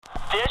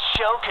This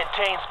show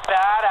contains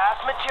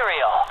badass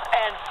material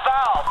and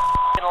foul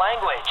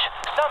language.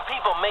 Some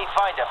people may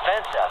find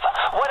offensive.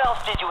 What else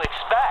did you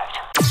expect?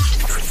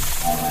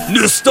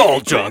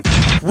 Nostalgia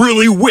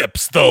really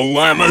whips the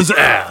llama's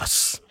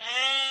ass.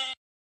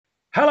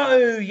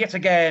 Hello yet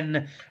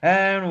again,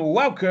 and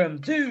welcome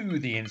to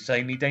the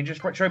Insanely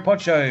Dangerous Retro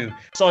Pod Show.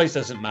 Size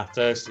doesn't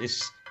matter,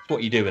 it's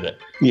what you do with it.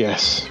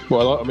 Yes.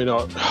 Well, I mean,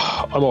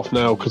 I'm off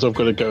now because I've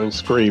got to go and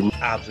scream.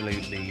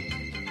 Absolutely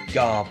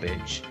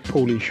garbage.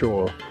 Paulie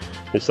Shaw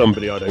is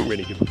somebody I don't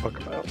really give a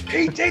fuck about.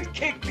 He did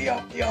kick me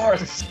up the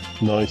arse.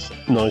 Nice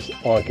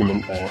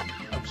argument there.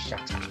 Oh,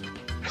 shut up.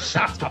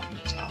 Shut up, you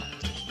tart.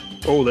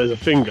 Oh, there's a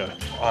finger.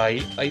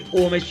 I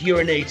almost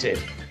urinated.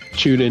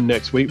 Tune in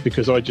next week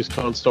because I just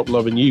can't stop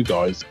loving you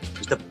guys.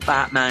 It's the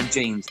Batman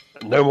jeans.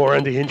 No more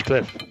Andy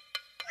Hinchcliffe.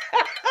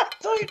 I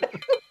don't know.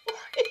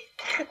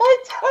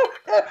 I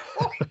don't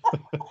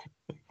know.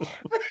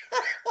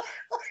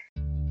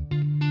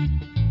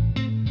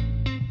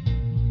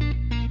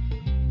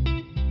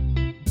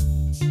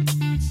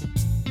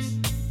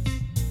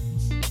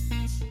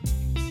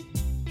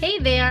 Hey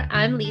there,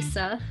 I'm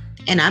Lisa.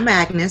 And I'm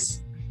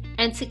Agnes.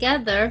 And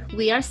together,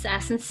 we are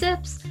Sass and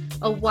Sips,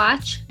 a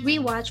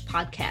watch-rewatch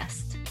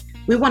podcast.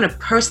 We want to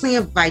personally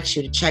invite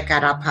you to check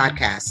out our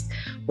podcast,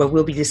 where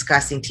we'll be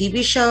discussing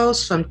TV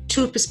shows from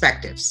two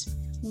perspectives.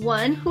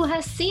 One who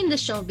has seen the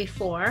show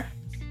before.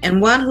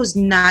 And one who's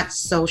not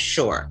so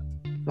sure.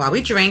 While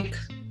we drink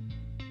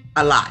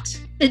a lot.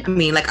 I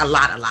mean, like a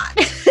lot.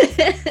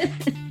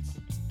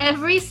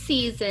 Every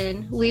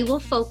season, we will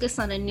focus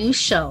on a new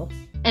show.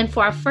 And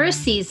for our first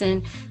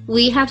season,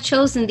 we have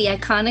chosen the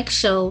iconic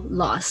show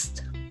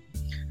Lost.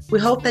 We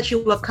hope that you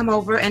will come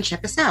over and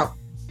check us out.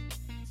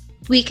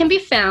 We can be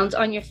found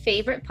on your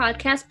favorite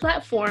podcast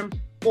platform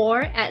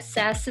or at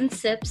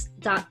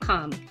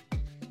sasandsips.com.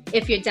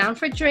 If you're down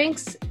for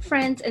drinks,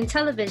 friends, and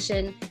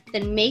television,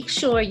 then make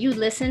sure you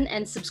listen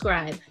and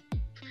subscribe.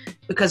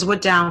 Because we're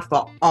down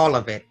for all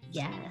of it.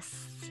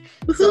 Yes.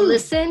 So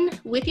listen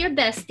with your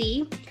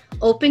bestie,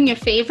 open your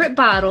favorite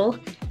bottle,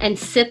 and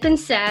sip and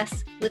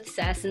sass with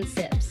Sass and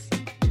Sips.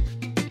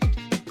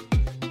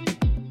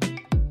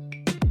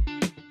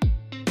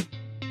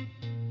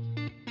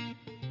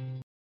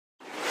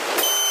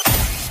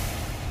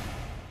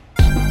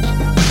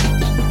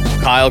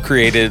 Kyle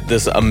created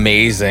this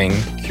amazing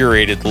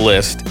curated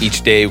list.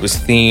 Each day was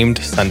themed: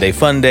 Sunday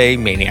Fun Day,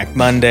 Maniac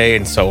Monday,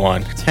 and so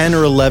on. 10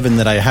 or 11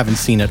 that I haven't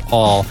seen at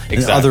all. Exactly.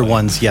 And other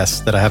ones, yes,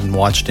 that I haven't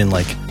watched in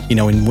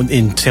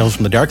in Tales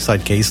from the Dark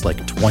Side case,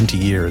 20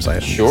 years. I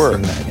haven't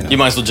seen that, You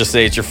might as well just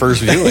say it's your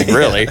first viewing,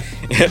 really.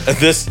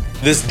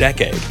 this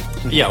decade.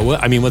 Yeah,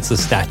 what's the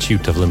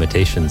statute of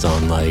limitations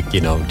on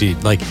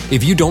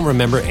if you don't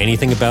remember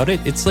anything about it,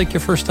 it's like your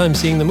first time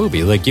seeing the movie.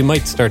 You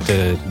might start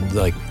to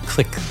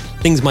click.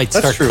 Things might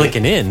start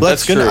clicking in. Well,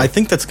 I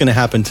think that's going to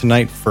happen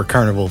tonight for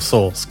Carnival of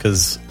Souls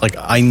because,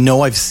 I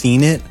know I've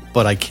seen it,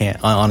 but I can't.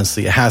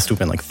 Honestly, it has to have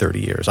been 30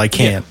 years. I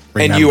can't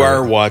remember. And you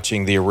are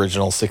watching the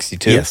original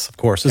 62. Yes, of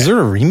course. Is there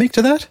a remake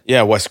to that?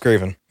 Yeah, Wes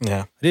Craven.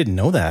 Yeah, I didn't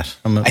know that.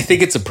 I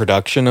think it's a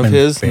production of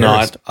his,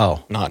 not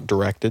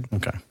directed.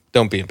 Okay.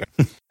 Don't be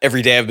embarrassed.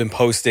 Every day I've been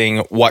posting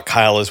what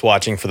Kyle is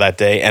watching for that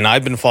day, and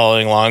I've been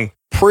following along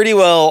pretty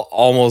well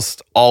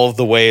almost all of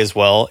the way as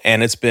well.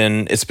 And it's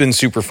been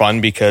super fun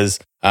because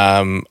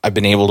I've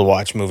been able to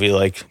watch a movie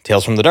like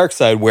Tales from the Dark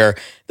Side, where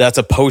that's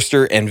a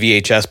poster and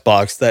VHS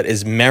box that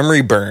is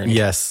memory burned.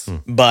 Yes,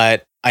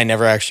 but I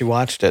never actually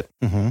watched it,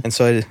 and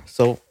so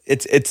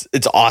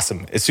it's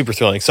awesome. It's super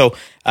thrilling. So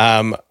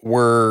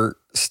we're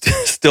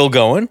still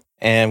going.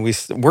 And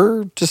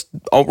we're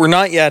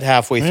not yet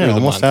halfway through the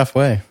month. Almost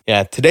halfway.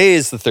 Yeah, today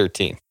is the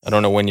 13th. I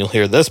don't know when you'll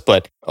hear this,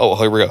 but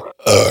here we go.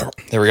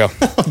 There we go.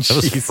 That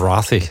was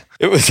frothy.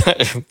 There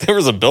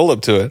was a build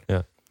up to it.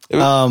 Yeah.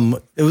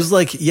 It was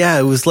like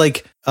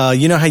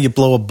you know how you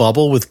blow a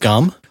bubble with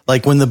gum?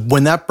 When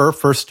that burp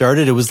first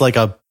started, it was like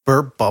a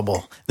burp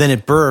bubble. Then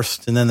it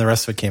burst, and then the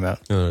rest of it came out.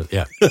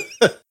 Yeah.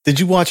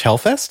 Did you watch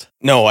Hellfest?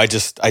 No, I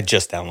just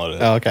downloaded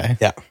it. Oh, okay.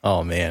 Yeah.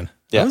 Oh man.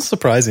 Yeah. That's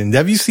surprising.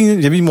 Have you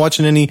been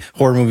watching any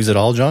horror movies at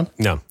all, John?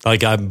 No.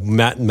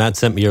 Matt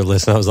sent me your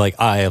list, and I was like,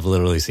 I have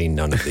literally seen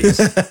none of these.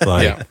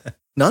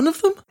 None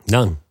of them?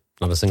 None.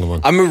 Not a single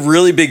one. I'm a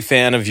really big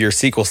fan of your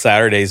sequel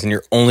Saturdays, and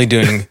you're only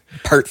doing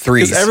part 3s.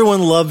 Because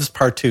everyone loves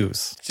part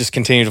 2s. Just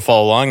continue to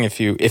follow along if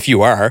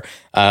you are,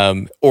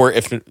 or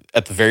if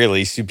at the very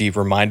least you'd be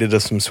reminded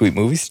of some sweet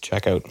movies to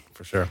check out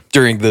for sure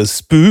during the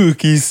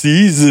spooky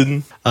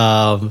season.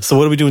 So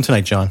what are we doing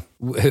tonight, John?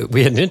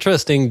 We had an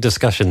interesting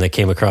discussion that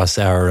came across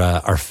our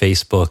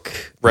Facebook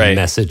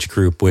message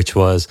group, which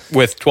was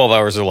with 12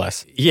 hours or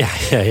less.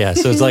 Yeah.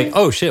 So it's like,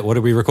 oh shit, what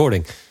are we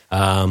recording?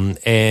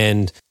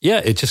 And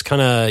yeah, it just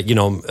kind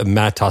of,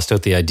 Matt tossed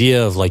out the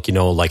idea of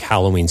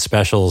Halloween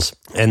specials.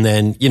 And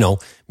then,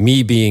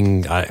 me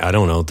being, I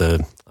don't know,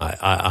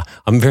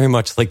 I'm very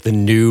much like the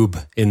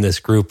noob in this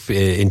group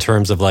in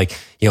terms of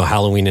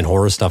Halloween and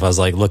horror stuff. I was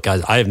like, look,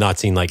 guys, I have not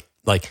seen like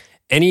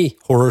any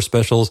horror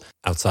specials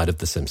outside of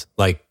The Simpsons,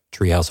 like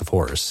Treehouse of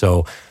Horrors.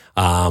 So,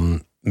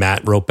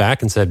 Matt wrote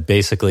back and said,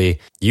 basically,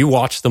 you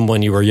watched them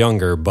when you were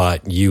younger,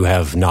 but you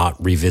have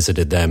not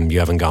revisited them. You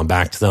haven't gone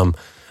back to them.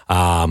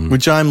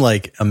 Which I'm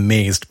like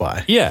amazed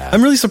by. Yeah.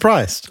 I'm really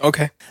surprised.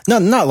 Okay.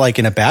 Not like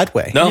in a bad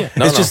way. No,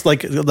 no, it's just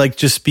like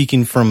just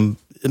speaking from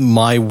in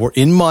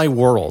my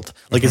world.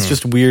 Like it's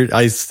just weird.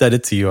 I said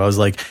it to you. I was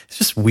like, it's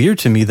just weird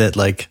to me that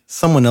like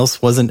someone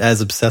else wasn't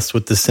as obsessed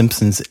with The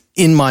Simpsons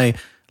in my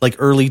like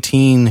early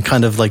teen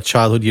kind of like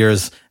childhood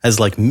years as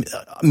like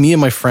me and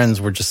my friends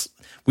were just,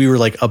 we were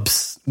like,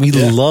 we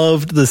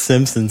loved The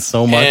Simpsons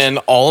so much. And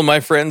all of my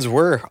friends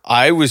were.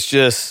 I was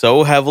just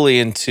so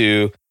heavily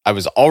I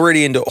was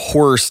already into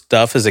horror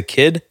stuff as a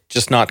kid,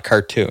 just not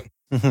cartoon.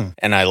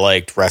 And I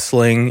liked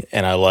wrestling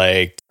and I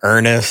liked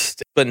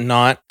Ernest, but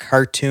not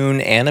cartoon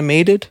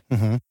animated.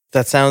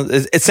 It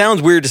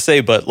sounds weird to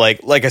say, but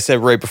like I said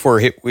right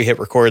before we hit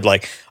record,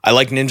 like I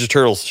like Ninja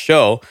Turtles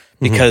show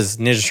because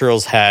Ninja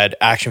Turtles had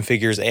action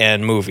figures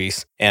and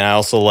movies. And I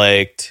also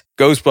liked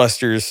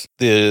Ghostbusters,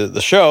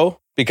 the show,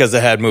 because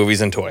it had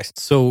movies and toys.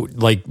 So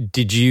like,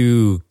 did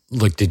you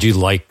like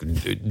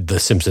The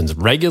Simpsons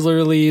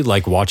regularly,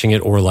 like watching it,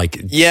 or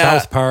like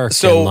South Park?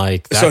 So and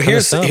like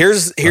that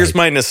here's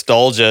my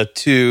nostalgia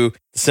to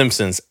The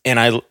Simpsons, and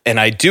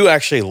I do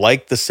actually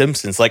like The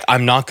Simpsons. Like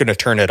I'm not going to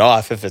turn it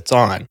off if it's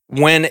on.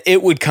 When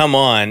it would come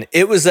on,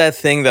 it was that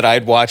thing that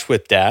I'd watch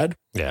with Dad.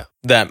 Yeah.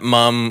 That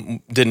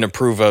Mom didn't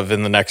approve of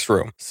in the next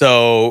room.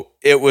 So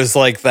it was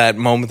like that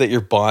moment that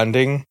you're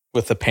bonding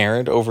with a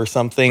parent over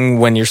something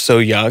when you're so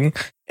young,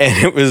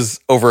 and it was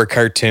over a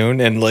cartoon.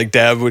 And like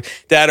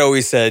Dad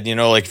always said, you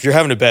know, like if you're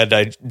having a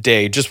bad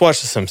day, just watch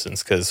The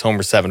Simpsons because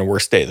Homer's having a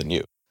worse day than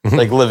you.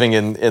 Like living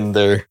in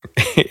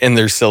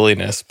their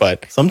silliness,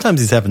 but sometimes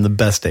he's having the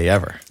best day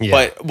ever. Yeah.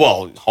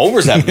 But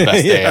Homer's having the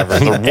best day ever.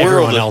 The world,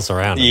 everyone else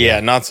around him.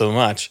 Yeah, not so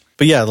much.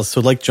 But yeah,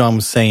 so like John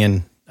was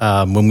saying,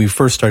 when we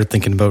first started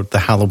thinking about the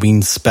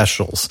Halloween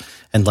specials,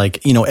 and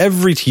like, you know,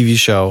 every TV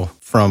show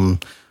from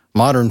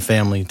Modern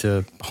Family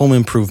to Home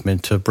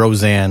Improvement to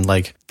Roseanne,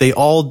 like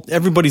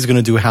everybody's going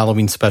to do a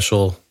Halloween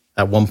special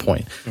at one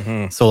point.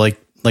 So like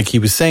he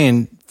was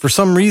saying, for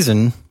some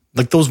reason,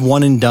 like those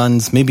one and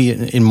dones, maybe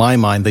in my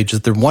mind,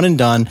 they're one and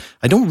done.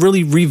 I don't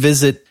really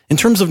revisit in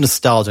terms of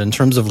nostalgia, in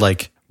terms of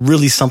like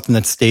really something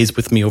that stays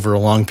with me over a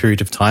long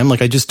period of time.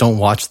 Like I just don't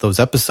watch those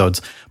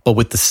episodes. But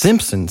with The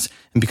Simpsons,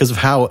 and because of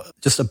how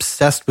just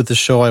obsessed with the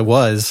show I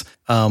was,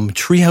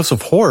 Treehouse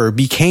of Horror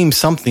became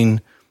something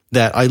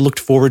that I looked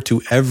forward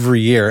to every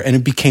year, and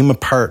it became a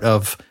part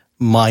of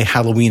my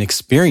Halloween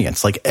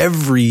experience. Like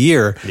every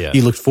year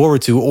you looked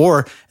forward to,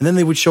 and then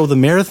they would show the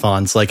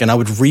marathons, like, and I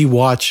would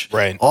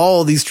rewatch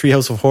all these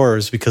Treehouse of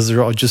Horrors because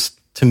they're all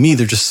just, to me,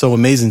 they're just so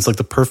amazing. It's like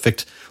the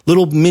perfect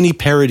little mini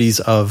parodies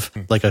of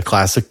like a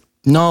classic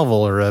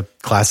novel or a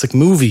classic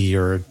movie,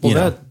 or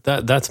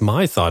that's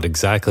my thought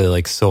exactly.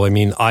 Like, so I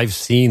mean, I've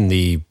seen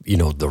the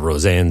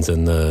Roseannes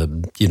and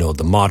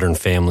the Modern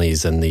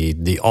Families and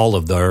the all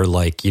of their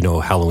like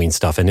Halloween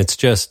stuff, and it's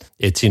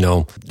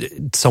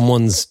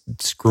someone's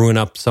screwing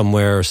up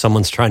somewhere, or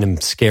someone's trying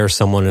to scare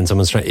someone, and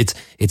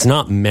it's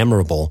not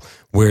memorable.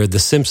 Where The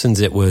Simpsons,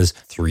 it was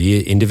 3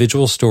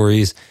 individual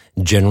stories.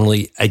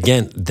 Generally,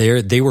 again,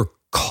 they were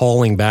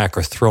calling back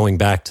or throwing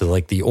back to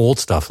like the old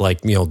stuff, like,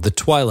 the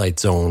Twilight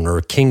Zone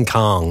or King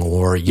Kong,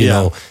 or,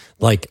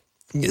 like,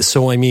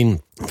 so I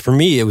mean, for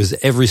me, it was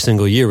every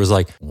single year was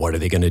like, what are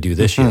they going to do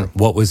this year?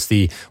 What were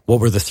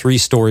the 3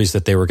 stories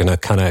that they were going to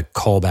kind of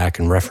call back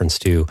and reference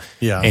to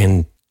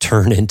and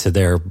turn into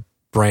their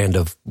brand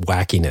of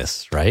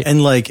wackiness, right?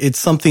 And like, it's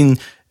something,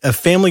 a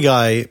Family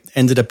Guy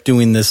ended up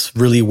doing this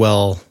really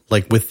well,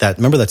 like with that,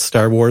 remember that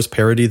Star Wars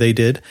parody they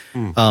did?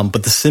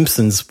 But The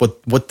Simpsons,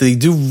 what they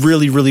do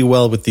really, really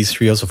well with these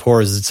Treehouse of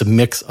Horrors is it's a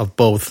mix of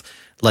both,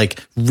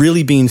 like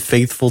really being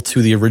faithful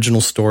to the original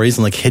stories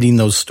and like hitting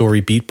those story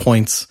beat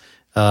points,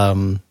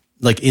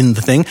 like in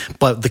the thing,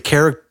 but the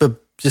character,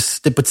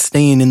 but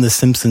staying in the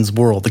Simpsons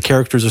world. The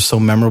characters are so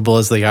memorable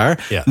as they are.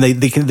 Yeah.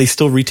 They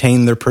still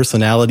retain their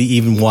personality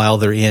even while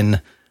they're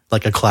in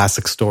like a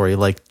classic story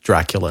like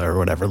Dracula or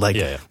whatever. Like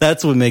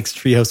that's what makes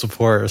Treehouse of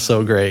Horror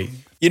so great.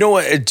 You know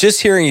what?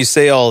 Just hearing you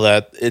say all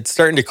that, it's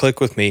starting to click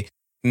with me.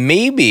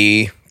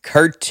 Maybe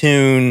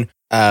cartoon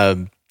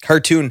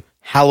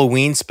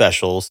Halloween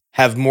specials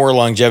have more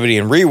longevity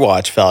and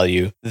rewatch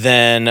value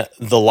than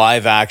the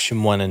live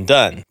action one and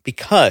done,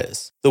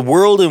 because the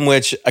world in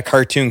which a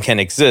cartoon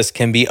can exist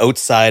can be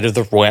outside of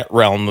the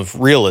realm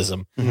of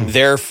realism.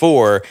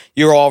 Therefore,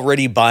 you're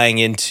already buying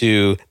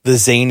into the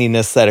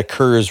zaniness that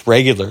occurs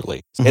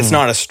regularly. It's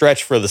not a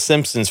stretch for The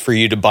Simpsons for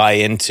you to buy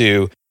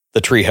into the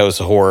Treehouse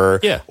of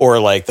Horror, or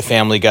like the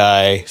Family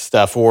Guy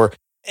stuff, or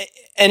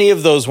any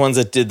of those ones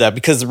that did that.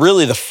 Because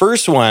really the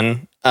first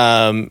one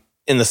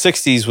in the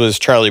 60s was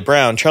Charlie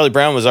Brown. Charlie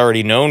Brown was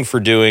already known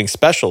for doing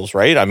specials,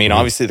 right? I mean,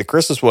 obviously the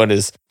Christmas one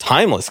is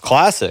timeless,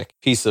 classic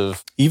piece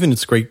of... Even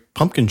It's Great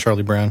Pumpkin,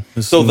 Charlie Brown.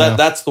 So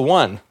that's the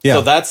one. Yeah.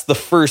 So that's the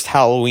first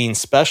Halloween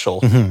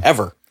special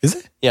ever. Is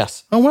it?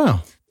 Yes. Oh,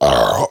 wow.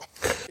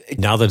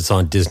 Now that it's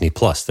on Disney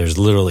Plus, there's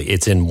literally,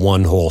 it's in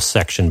one whole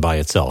section by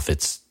itself.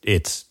 It's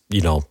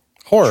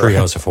horror.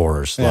 Treehouse of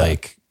Horrors,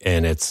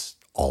 and it's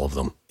all of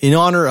them. In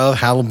honor of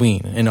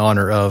Halloween, in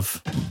honor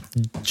of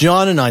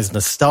John and I's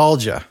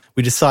nostalgia,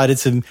 we decided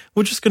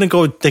we're just going to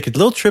go take a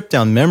little trip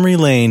down memory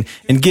lane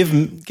and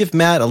give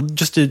Matt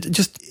just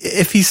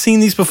if he's seen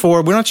these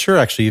before. We're not sure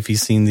actually if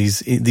he's seen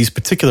these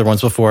particular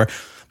ones before,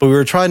 but we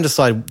were trying to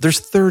decide. There's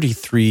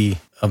 33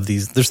 of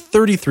these. There's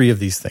 33 of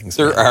these things.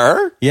 There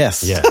are?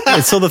 Yes. Yeah.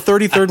 And so the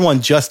 33rd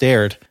one just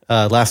aired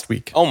last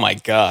week. Oh my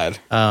God.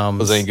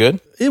 Was it any good?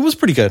 It was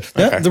pretty good.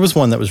 Okay. Yeah, there was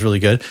one that was really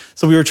good.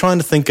 So we were trying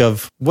to think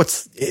of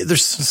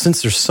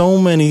since there's so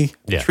many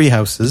tree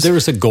houses. There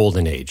was a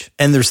golden age.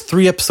 And there's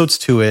 3 episodes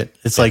to it.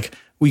 It's like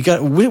we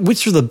got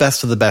which are the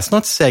best of the best,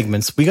 not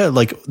segments. We got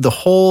like the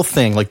whole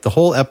thing, like the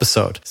whole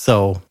episode.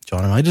 So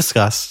John and I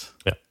discussed,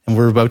 and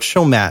we're about to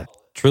show Matt.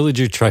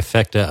 Trilogy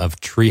trifecta of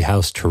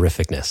Treehouse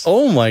terrificness.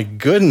 Oh my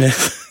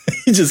goodness.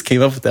 He just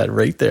came up with that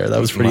right there.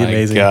 That was pretty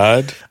amazing.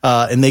 God.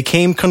 And they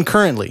came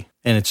concurrently,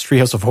 and it's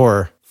Treehouse of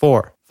Horror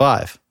 4,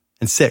 5,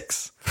 and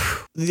 6.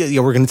 Yeah,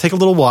 we're going to take a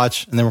little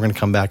watch, and then we're going to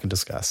come back and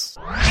discuss.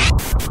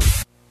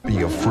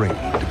 Be afraid.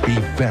 Be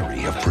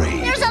very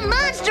afraid. There's a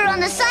monster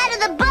on the side of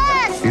the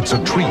bus! It's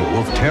a trio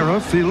of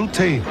terror-filled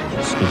tales.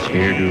 His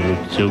hairdo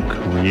looked so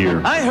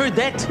queer. I heard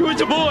that. It was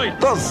a boy.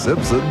 The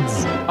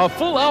Simpsons. A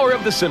full hour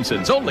of The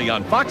Simpsons, only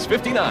on Fox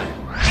 59.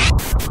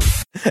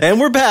 And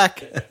we're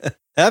back.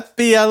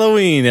 Happy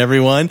Halloween,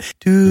 everyone.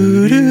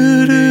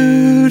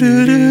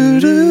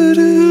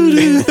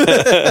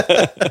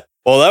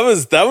 Well,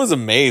 that was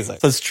amazing.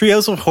 So it's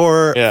Treehouse of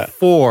Horror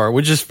 4,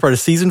 which is part of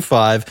season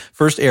 5.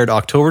 First aired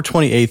October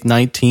 28th,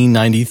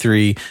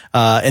 1993.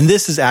 And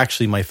this is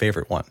actually my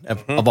favorite one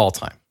of all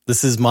time.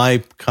 This is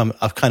my kind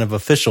of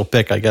official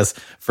pick, I guess,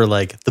 for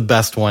like the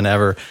best one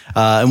ever.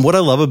 And what I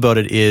love about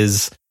it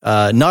is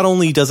not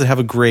only does it have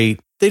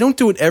they don't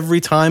do it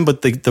every time,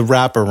 but the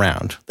wrap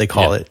around, they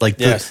call it. Like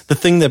the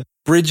thing that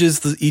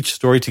bridges each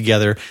story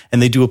together.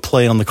 And they do a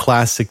play on the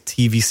classic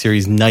TV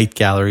series Night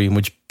Gallery, in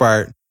which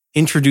Bart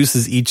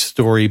introduces each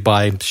story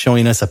by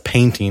showing us a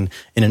painting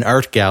in an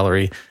art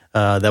gallery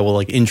that will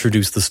like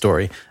introduce the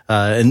story.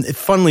 And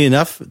funnily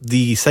enough,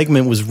 the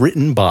segment was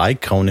written by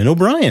Conan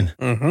O'Brien,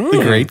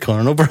 the great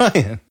Conan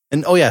O'Brien.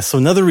 And so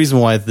another reason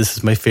why this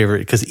is my favorite,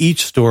 because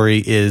each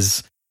story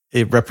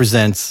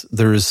represents,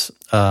 there's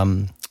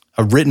a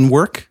written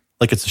work,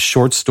 like it's a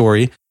short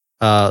story.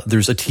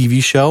 There's a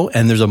TV show,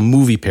 and there's a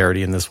movie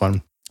parody in this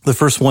one. The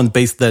first one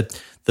based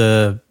that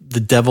the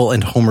Devil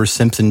and Homer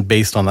Simpson,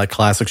 based on that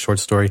classic short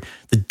story,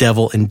 The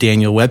Devil and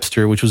Daniel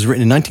Webster, which was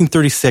written in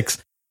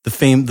 1936.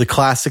 The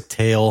classic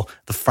tale,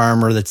 the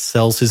farmer that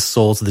sells his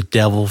soul to the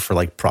devil for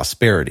like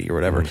prosperity or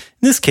whatever. In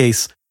this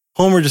case,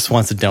 Homer just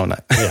wants a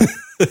donut. Yeah.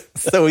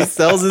 So he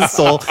sells his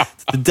soul to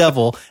the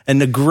devil.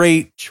 And a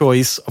great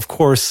choice, of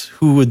course,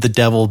 who would the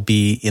devil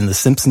be in the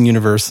Simpson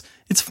universe?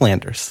 It's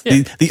Flanders.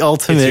 Yeah. The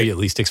ultimate. It's who you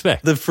least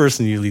expect. The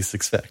person you least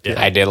expect.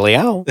 Yeah. I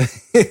diddly-ow.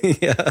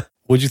 Yeah.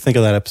 What'd you think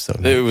of that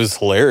episode, man? It was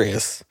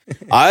hilarious.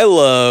 I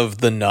love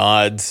the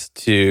nods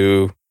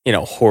to,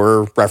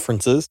 horror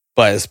references,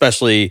 but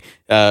especially,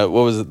 what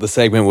was it? The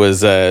segment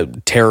was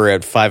Terror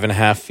at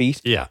 5.5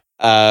 feet. Yeah.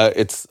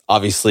 It's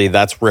obviously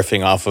that's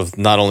riffing off of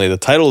not only the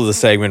title of the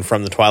segment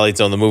from the Twilight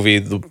Zone, the movie,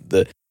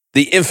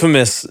 the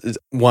infamous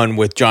one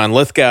with John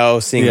Lithgow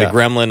seeing the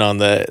gremlin on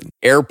the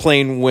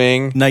airplane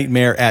wing.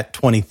 Nightmare at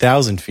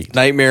 20,000 feet.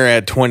 Nightmare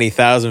at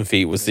 20,000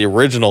 feet was the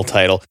original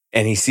title.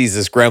 And he sees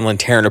this gremlin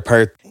tearing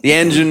apart the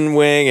engine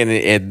wing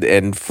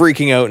and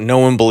freaking out. No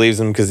one believes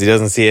him because he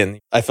doesn't see it. And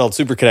I felt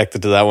super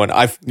connected to that one.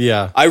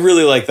 I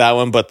really like that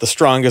one, but the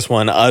strongest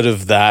one out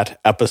of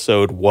that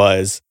episode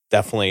was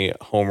definitely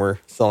Homer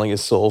selling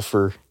his soul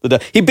for the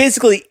he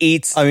basically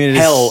eats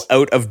hell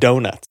out of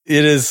donuts.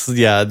 It is,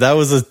 that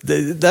was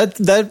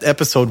that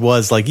episode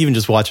was like, even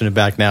just watching it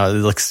back now,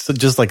 like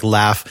just like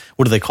laugh.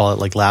 What do they call it?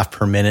 Like laugh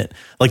per minute.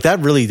 Like that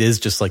really is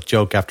just like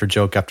joke after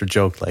joke after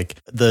joke. Like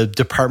the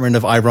Department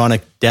of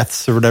Ironic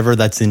Deaths or whatever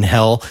that's in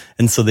hell,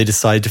 and so they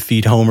decide to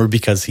feed Homer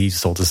because he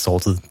sold his soul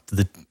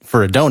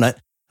for a donut.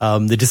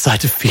 They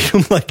decide to feed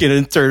him like an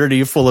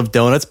eternity full of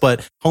donuts,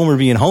 but Homer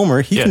being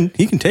Homer, he can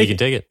take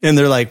it. And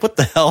they're like, "What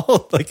the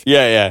hell?" Like,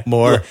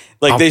 more.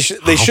 Like they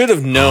should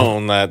have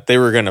known that they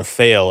were going to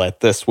fail at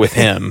this with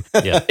him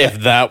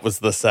if that was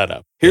the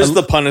setup. Here's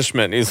the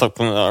punishment. He's like,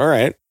 "All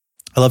right."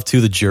 I love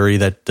too the jury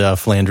that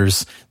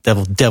Flanders,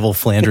 Devil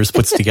Flanders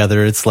puts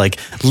together. It's like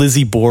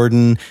Lizzie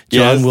Borden,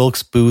 John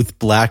Wilkes Booth,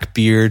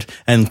 Blackbeard,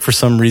 and for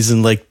some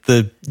reason like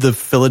the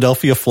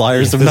Philadelphia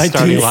Flyers of the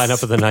starting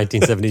lineup of the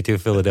 1972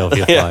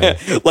 Philadelphia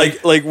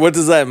Flyers. Like what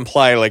does that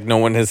imply? Like no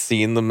one has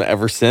seen them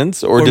ever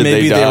since, or did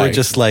maybe they die? They were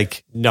just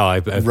like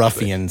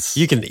ruffians.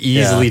 You can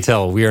easily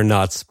tell we are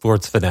not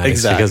sports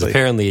fanatics because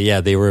apparently,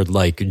 they were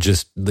like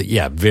just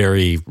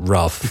very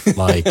rough,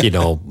 like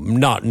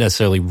not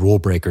necessarily rule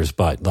breakers,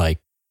 but like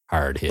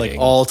hard hitting, like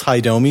all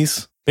Ty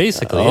Domies.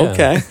 Basically,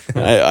 okay.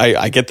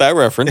 I get that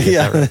reference.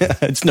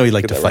 I just know you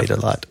like to fight a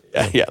lot.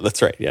 Yeah,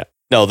 that's right. Yeah.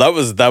 No, that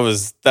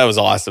was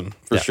awesome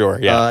for sure.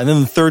 Yeah. And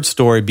then the third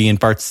story being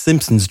Bart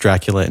Simpson's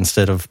Dracula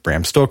instead of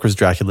Bram Stoker's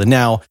Dracula.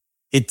 Now,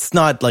 it's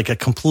not like a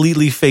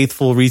completely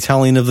faithful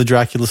retelling of the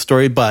Dracula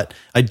story, but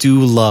I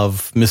do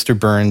love Mr.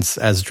 Burns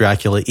as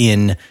Dracula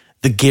in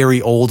the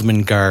Gary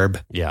Oldman garb.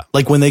 Yeah.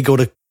 Like when they go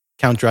to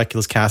Count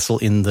Dracula's castle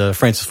in the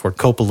Francis Ford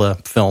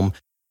Coppola film,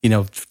 you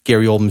know,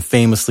 Gary Oldman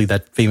famously,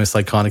 that famous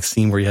iconic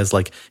scene where he has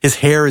like, his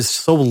hair is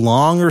so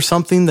long or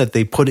something that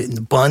they put it in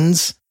the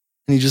buns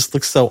and he just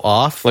looks so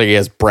off. Like he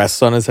has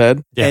breasts on his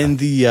head. Yeah. And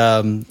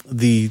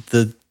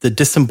the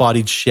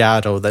disembodied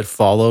shadow that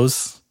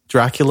follows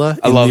Dracula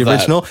in love the that.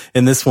 original.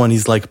 In this one,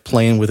 he's like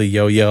playing with a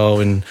yo-yo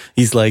and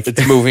he's like,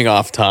 It's moving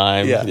off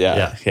time. Yeah.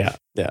 Yeah.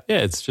 Yeah,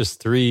 it's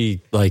just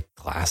 3 like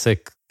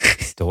classic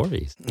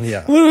stories.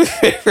 yeah. One of my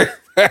favorite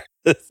parts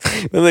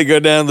is when they go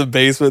down the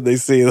basement, they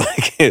see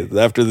like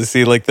after they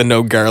see like the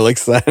no garlic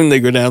sign, they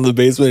go down the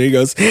basement. He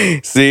goes,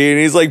 see, and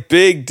he's like,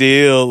 big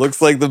deal.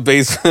 Looks like the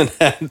basement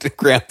had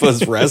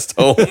Grandpa's rest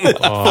home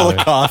Full of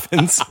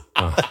coffins.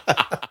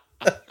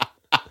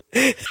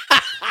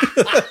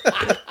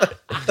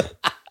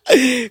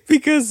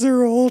 because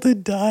they're old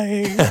and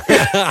dying.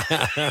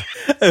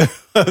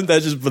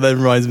 That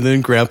reminds me.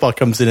 Then Grandpa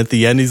comes in at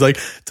the end. He's like,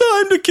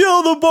 "Time to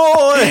kill the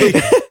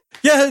boy."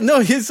 Yeah, no,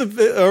 he's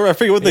or I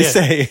forget what they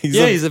say.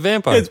 He's a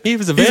vampire. He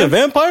was a He's a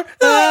vampire. vampire.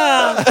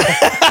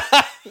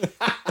 Ah!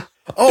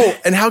 Oh,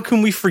 and how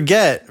can we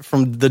forget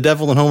from The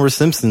Devil and Homer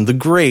Simpson, the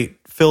great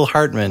Phil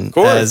Hartman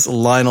as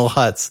Lionel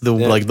Hutz,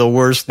 the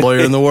worst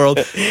lawyer in the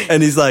world,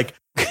 and he's like.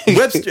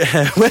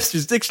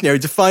 Webster's Dictionary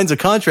defines a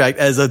contract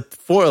as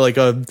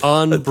unbreakable.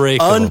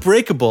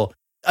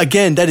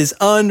 Again, that is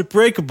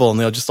unbreakable. And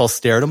they'll just all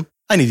stare at him.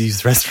 I need to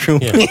use the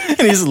restroom. Yeah. And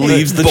he just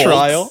leaves the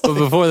trial. But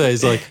before that,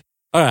 he's like,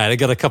 all right, I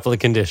got a couple of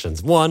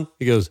conditions. One,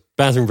 he goes,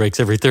 bathroom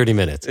breaks every 30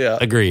 minutes. Yeah.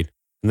 Agreed.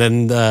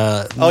 And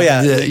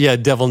then,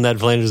 Devil Ned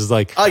Flanders is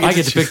like, I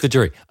get to pick the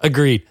jury.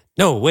 Agreed.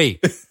 No, wait.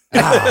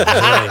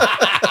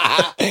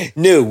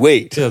 No,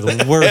 wait. Yeah,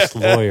 the worst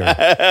lawyer.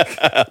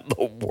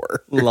 The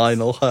worst.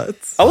 Lionel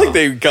Hutz. I like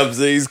that he comes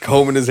in, he's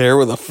combing his hair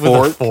with a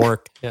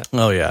fork. Yeah.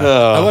 Oh, yeah.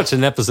 I watched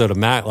an episode of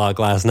Matlock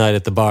last night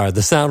at the bar.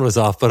 The sound was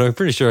off, but I'm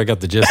pretty sure I got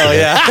the gist of it.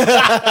 Yeah.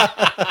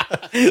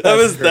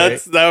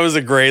 that was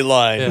a great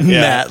line.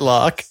 Yeah.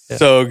 Matlock.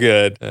 So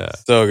good. Yeah.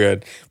 So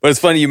good. But it's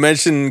funny, you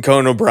mentioned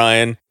Conan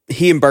O'Brien.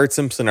 He and Bart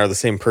Simpson are the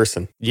same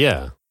person.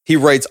 Yeah. He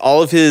writes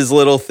all of his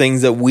little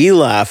things that we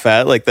laugh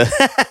at, like the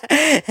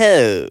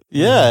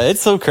Yeah,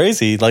 it's so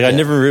crazy. Like I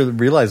never really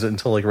realized it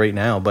until like right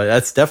now, but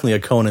that's definitely a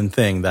Conan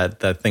thing.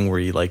 That thing where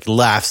he like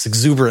laughs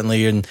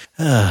exuberantly and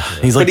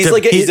he's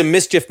a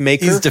mischief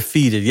maker. He's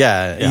defeated.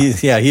 Yeah,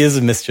 he is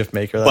a mischief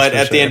maker. That's but for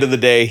at the end of the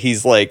day,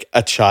 he's like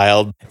a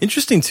child.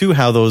 Interesting too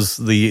how those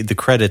the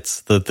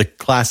credits, the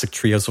classic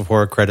Treehouse of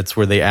Horror credits,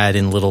 where they add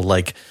in little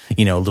like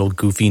little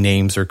goofy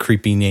names or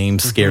creepy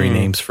names, scary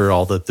names for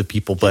all the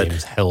people. But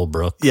James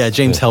Hellbrook. Yeah,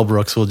 James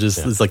Hellbrooks will just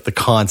is like the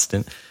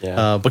constant.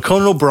 Yeah. But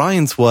Conan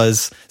O'Brien's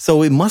was,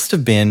 so it must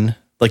have been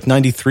like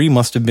 93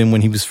 must have been when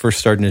he was first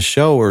starting his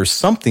show or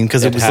something,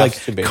 because it was like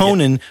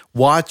Conan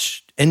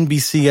watch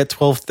NBC at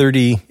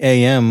 12:30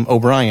 a.m.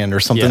 O'Brien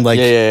or something like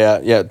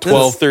 12:30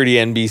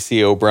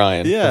 NBC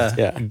O'Brien. Yeah.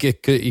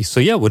 So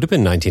it would have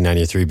been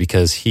 1993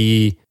 because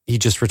he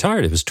just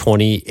retired. It was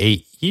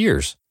 28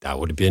 years. That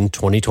would have been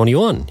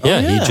 2021. Oh,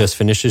 He just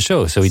finished his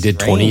show. So he did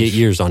 28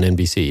 years on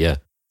NBC. Yeah.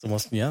 It's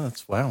almost,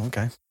 that's wow.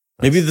 Okay.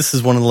 Maybe this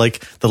is one of like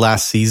the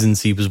last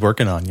seasons he was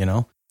working on,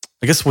 I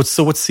guess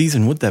what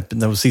season would that be?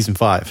 That was season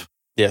 5.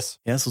 Yes.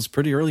 Yeah, so it's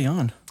pretty early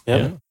on.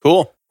 Yeah.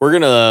 Cool. We're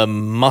going to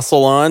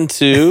muscle on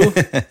to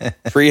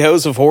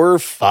Treehouse of Horror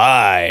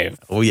 5.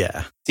 Oh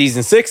yeah.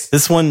 Season 6.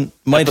 This one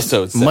might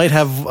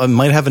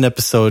have an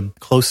episode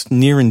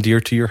near and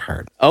dear to your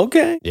heart.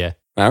 Okay. Yeah.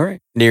 All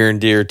right. Near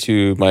and dear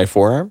to my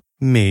forearm.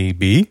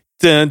 Maybe.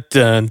 Dun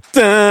dun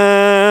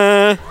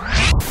dun.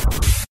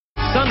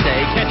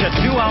 Sunday, catch a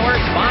 2-hour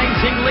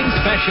spine-tingling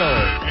special.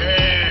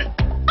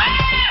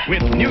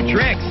 With new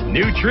tricks,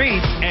 new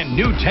treats, and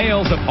new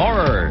tales of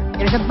horror.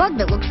 There's a bug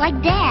that looks like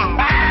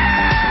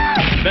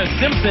Dad. The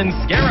Simpsons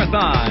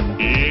Scare-a-thon.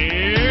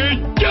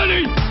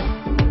 Johnny!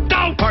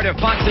 Part of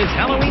Fox's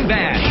Halloween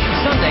Bash.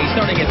 Sunday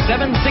starting at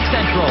 7, 6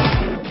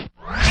 Central.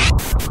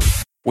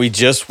 We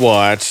just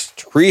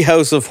watched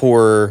Treehouse of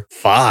Horror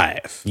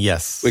 5.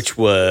 Yes. Which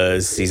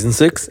was season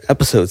 6,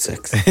 episode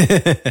 6.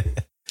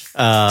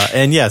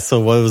 So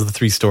what was the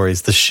 3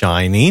 stories? The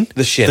Shining.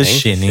 The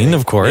Shining,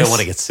 of course. You don't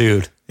want to get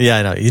sued. Yeah,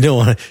 I know. You don't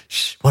want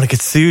to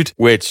get sued.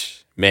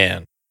 Which,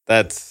 man,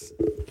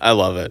 I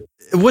love it.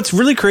 What's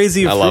really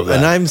crazy, I love that.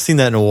 and I haven't seen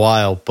that in a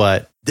while,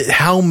 but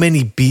how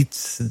many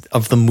beats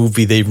of the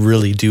movie they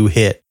really do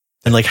hit.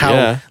 And like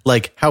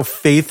how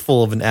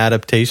faithful of an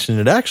adaptation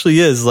it actually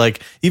is.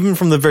 Like even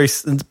from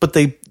the but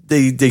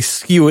they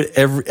skew it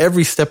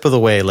every step of the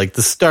way. Like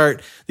the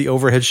start, the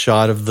overhead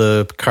shot of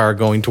the car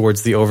going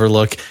towards the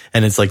overlook,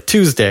 and it's like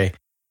Tuesday,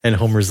 and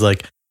Homer's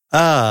like,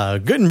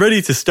 getting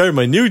ready to start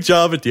my new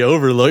job at the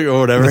overlook or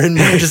whatever. And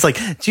they're just like,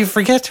 do you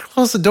forget to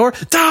close the door?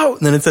 No!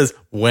 And then it says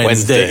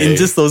Wednesday. And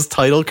just those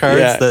title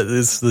cards that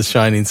is The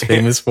Shining's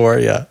famous for.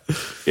 Yeah.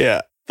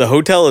 Yeah. The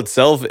hotel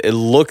itself, it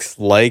looks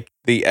like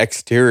the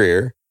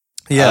exterior.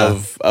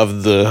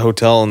 of the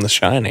hotel in The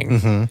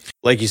Shining.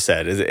 Like you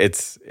said,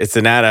 it's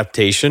an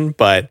adaptation,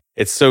 but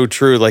it's so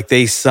true. Like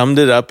they summed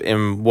it up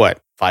in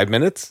what, 5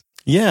 minutes?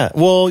 Yeah.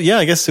 Well, yeah,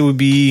 I guess it would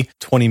be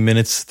 20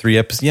 minutes, 3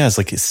 episodes. Yeah, it's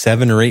like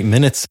 7 or 8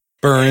 minutes.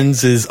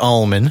 Burns is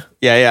Allman.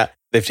 Yeah.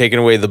 They've taken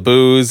away the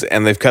booze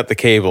and they've cut the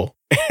cable.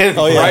 And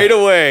right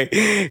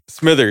away,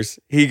 Smithers,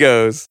 he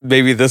goes,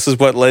 maybe this is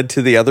what led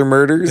to the other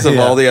murders of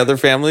all the other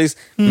families.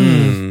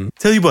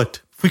 Tell you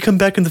what, if we come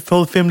back and the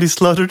whole family's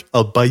slaughtered,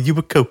 I'll buy you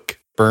a Coke.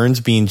 Burns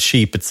being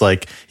cheap, it's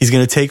like he's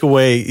going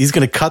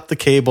to cut the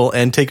cable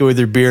and take away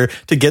their beer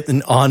to get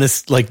an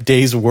honest like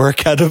day's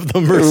work out of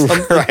them or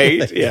something.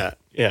 Right?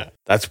 Yeah.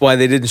 That's why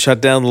they didn't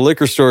shut down the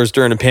liquor stores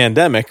during a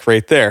pandemic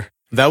right there.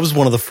 That was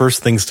one of the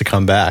first things to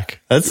come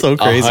back. That's so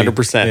crazy.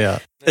 100%. Yeah.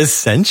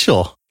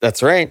 Essential.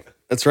 That's right.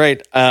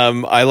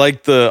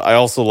 I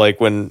also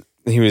like when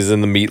he was in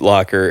the meat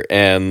locker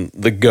and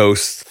the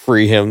ghosts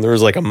free him. There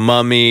was like a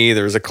mummy,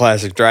 there was a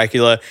classic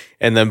Dracula,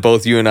 and then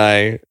both you and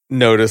I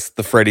noticed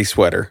the Freddy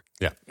sweater.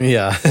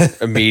 Yeah.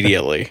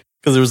 Immediately.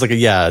 Because there was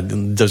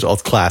there's all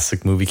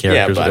classic movie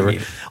characters, but whatever. I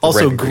mean,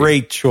 also,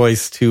 great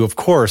choice to, of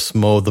course,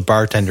 Mo, the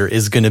bartender,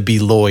 is going to be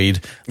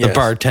Lloyd, the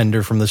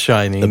bartender from The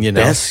Shining. The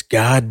best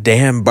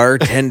goddamn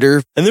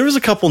bartender. And there was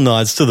a couple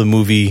nods to the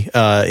movie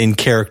in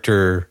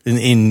character,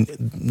 in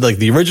like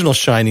the original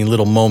Shining,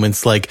 little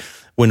moments like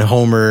when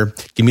Homer,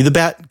 give me the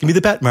bat,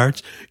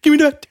 Marge, give me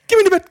the bat.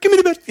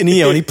 And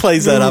he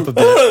plays that up a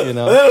bit,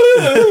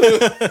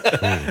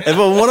 And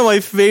but one of my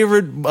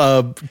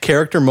favorite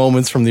character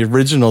moments from the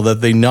original that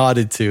they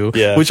nodded to,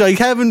 which I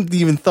haven't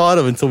even thought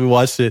of until we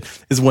watched it,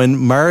 is when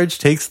Marge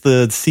takes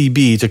the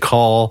CB to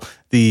call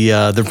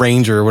the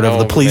ranger or whatever,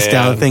 the police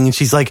down thing, and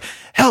she's like,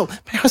 "Help,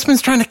 my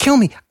husband's trying to kill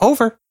me,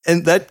 over."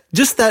 And that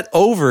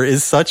over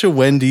is such a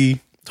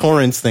Wendy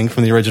Torrance thing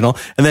from the original.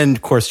 And then,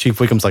 of course, Chief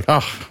Wickham's like,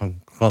 "Oh,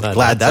 well,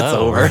 glad that's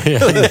over."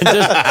 It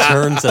just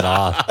turns it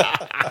off.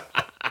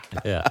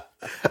 Yeah.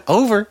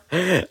 Over.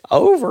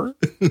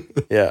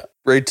 Yeah.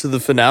 Right to the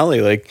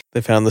finale. Like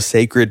they found the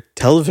sacred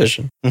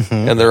television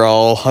and they're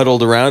all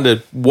huddled around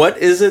it. What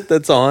is it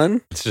that's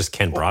on? It's just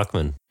Ken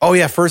Brockman. Oh,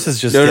 yeah. First it's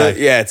just...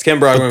 it's Ken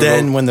Brockman. But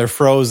then when they're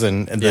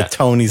frozen and the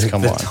Tonys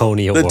come on. The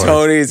Tony Awards. The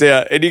Tonys,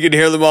 yeah. And you can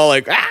hear them all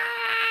like...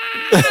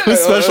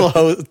 Special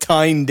host,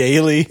 Tyne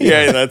Daly.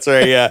 Yeah, that's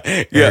right.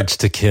 Yeah. Urge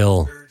to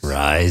Kill.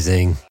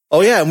 Rising.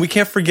 Oh, yeah. And we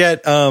can't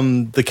forget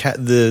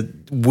the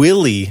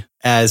Willie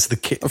as the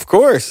kid. Of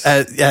course.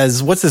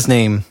 As what's his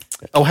name?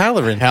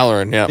 O'Halloran.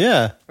 Halloran, yeah.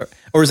 Yeah.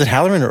 Or is it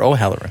Halloran or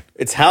O'Halloran?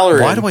 It's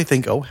Halloran. Why do I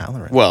think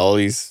O'Halloran? Well,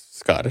 he's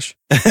Scottish.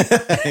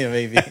 Yeah,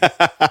 maybe.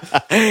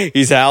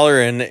 He's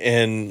Halloran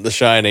in The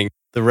Shining.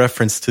 The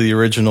reference to the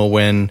original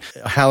when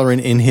Halloran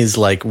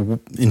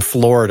in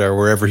Florida or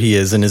wherever he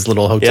is in his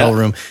little hotel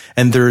room,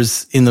 and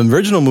there's in the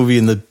original movie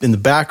in the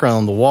background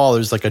on the wall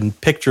there's like a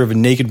picture of a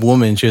naked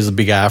woman. She has a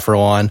big afro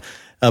on,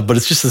 but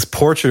it's just this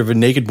portrait of a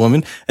naked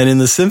woman. And in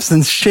The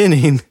Simpsons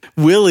Shining,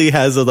 Willie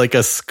has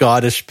a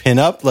Scottish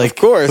pinup, of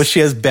course, but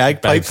she has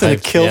bagpipes and a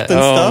kilt and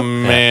stuff. Oh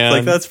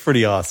man, that's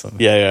pretty awesome.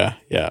 Yeah.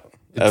 That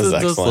was those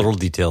excellent. little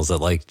details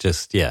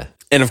that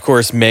And of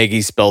course,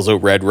 Maggie spells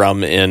out red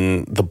rum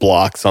in the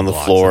blocks on the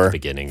floor. At the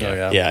beginning,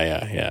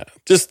 Yeah.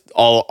 Just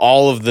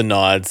all of the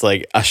nods.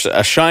 Like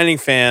a Shining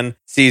fan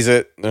sees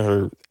it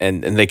and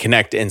they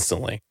connect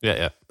instantly.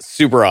 Yeah.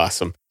 Super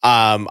awesome.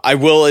 I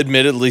will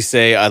admittedly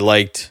say I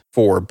liked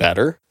 4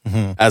 better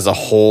as a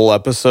whole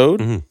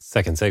episode.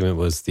 Second segment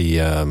was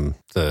the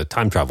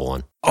time travel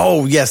one.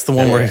 Oh, yes, the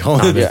one where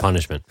Homer...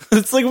 punishment.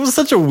 It was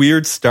such a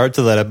weird start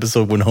to that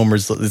episode when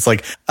it's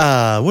like,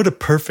 what a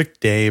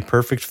perfect day,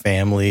 perfect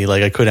family.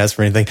 Like, I couldn't ask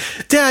for anything.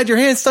 Dad, your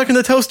hand's stuck in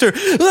the toaster.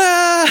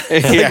 Ah!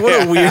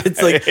 What a weird...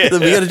 It's like, we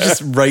got to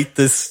just write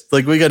this...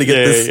 Like, we got to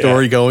get this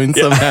story going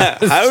somehow.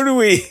 How do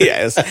we...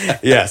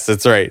 Yes,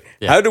 that's right.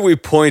 Yeah. How do we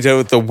point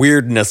out the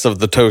weirdness of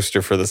the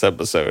toaster for this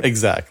episode?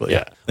 Exactly.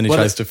 Yeah. And he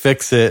tries to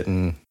fix it,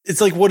 and... It's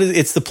like,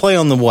 it's the play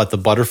on the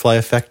butterfly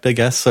effect, I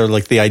guess, or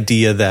like the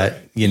idea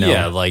that,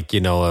 Yeah, like,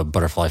 a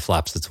butterfly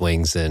flaps its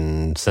wings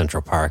in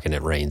Central Park and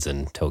it rains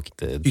in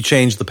Tokyo. You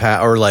change the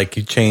past, or like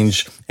you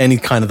change any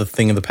kind of the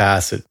thing in the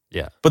past.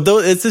 But though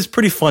it's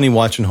pretty funny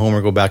watching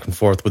Homer go back and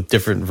forth with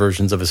different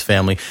versions of his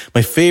family.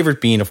 My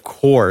favorite being, of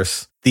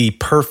course,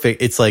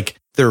 it's like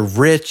they're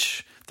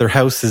rich. Their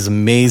house is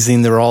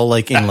amazing. They're all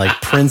like in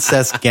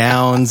princess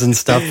gowns and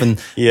stuff and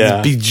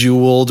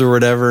bejeweled or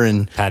whatever.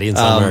 And Patty and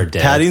Selma are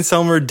dead. Patty and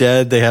Selma are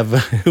dead. They have,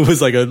 it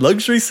was like a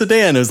luxury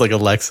sedan. It was like a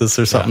Lexus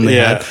or something they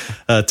had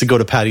to go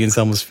to Patty and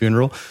Selma's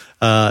funeral.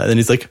 And then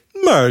he's like,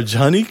 Marge,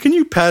 honey, can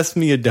you pass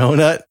me a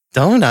donut?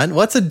 Donut?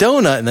 What's a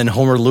donut? And then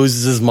Homer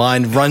loses his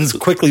mind, runs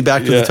quickly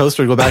back to the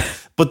toaster to go back.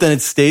 But then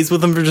it stays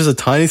with him for just a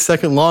tiny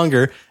second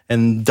longer,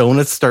 and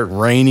donuts start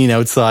raining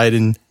outside,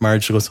 and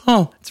Marge goes,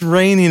 "Oh, it's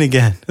raining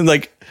again." And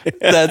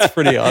that's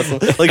pretty awesome.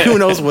 Like, who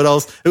knows what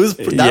else? Was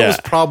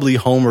probably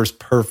Homer's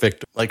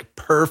perfect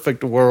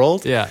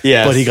world. Yeah.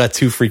 But he got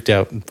too freaked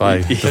out by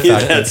the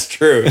fact that's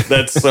true.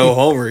 That's so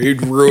Homer.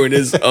 He'd ruin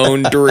his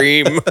own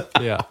dream.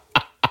 Yeah.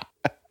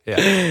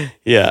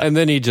 Yeah. And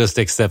then he just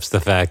accepts the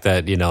fact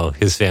that,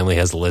 his family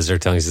has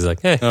lizard tongues. He's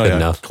like, good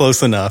enough.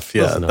 Close enough.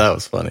 Yeah, Close enough. that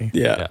was funny.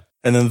 Yeah.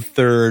 And then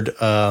third,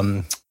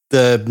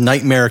 the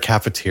Nightmare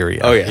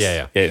Cafeteria. Oh, yes.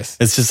 Yeah. Yes.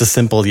 It's just a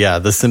simple,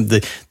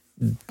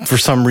 for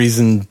some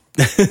reason,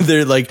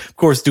 they're like, of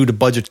course, due to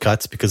budget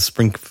cuts because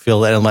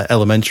Springfield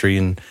Elementary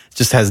and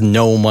just has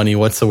no money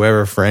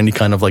whatsoever for any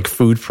kind of like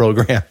food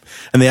program.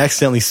 And they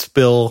accidentally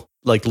spill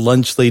like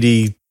lunch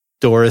lady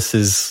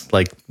Doris's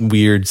like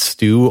weird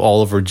stew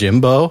all over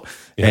Jimbo.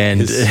 Yeah,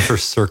 and for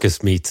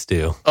circus meat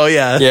stew. Oh,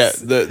 yeah. Yeah.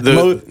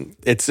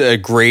 It's a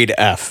grade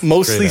F.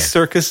 Mostly Grade F.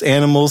 circus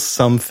animals,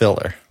 some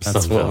filler.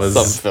 That's Some what filler. was.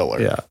 Some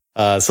filler. Yeah.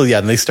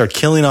 And they start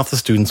killing off the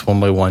students one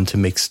by one to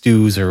make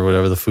stews or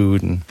whatever the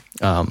food. And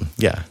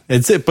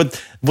it's it.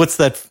 But what's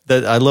that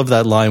I love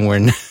that line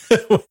when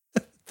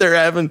they're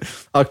having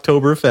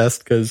Oktoberfest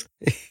because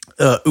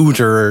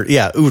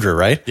Uter,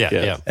 right?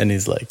 Yeah. And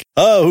he's like,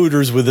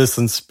 Uter's with us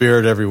in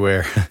spirit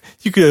everywhere.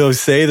 You could always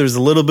say there's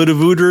a little bit of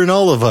Uter in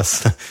all of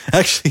us.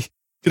 Actually, you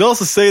could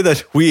also say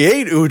that we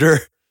ate Uter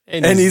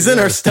and he's in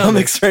our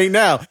stomachs right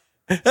now.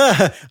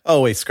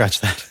 Oh, wait,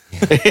 scratch that.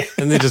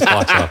 And they just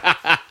watch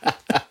out.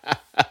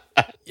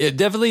 Yeah,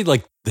 definitely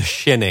like the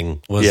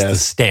shinning was the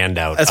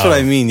standout. That's what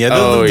I mean. Yeah, the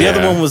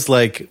other yeah. one was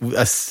like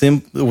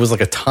it was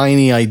like a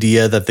tiny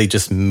idea that they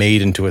just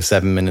made into a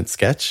 7-minute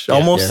sketch,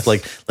 almost Yes.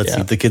 like let's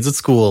meet the kids at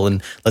school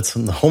and let's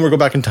Homer go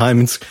back in time.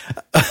 And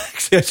I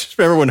just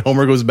remember when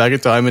Homer goes back in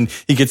time and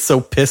he gets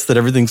so pissed that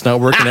everything's not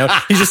working out,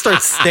 he just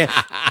starts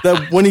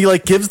that when he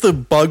like gives the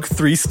bug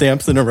 3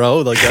 stamps in a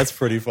row. Like that's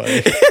pretty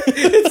funny.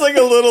 It's like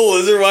a little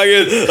lizard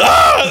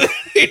wagon.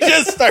 He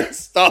just starts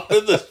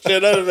stomping the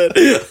shit out of it.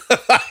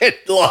 I had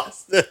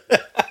lost it.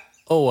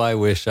 Oh, I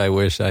wish I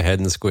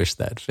hadn't squished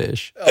that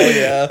fish. Oh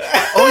yeah.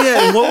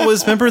 And what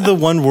was, remember the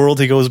one world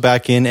he goes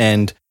back in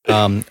and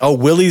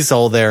Willie's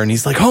all there and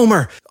he's like,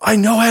 Homer, I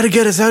know how to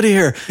get us out of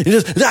here. And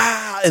just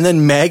and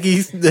then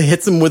Maggie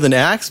hits him with an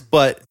axe,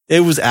 but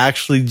it was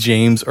actually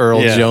James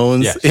Earl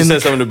Jones. Yeah. She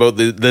said something about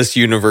this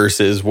universe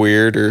is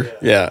weird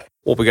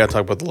well, we got to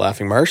talk about the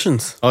Laughing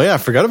Martians. Oh yeah, I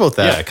forgot about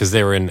that. Yeah, because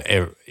they were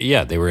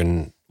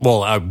in.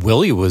 Well,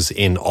 Willie was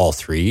in all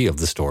 3 of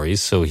the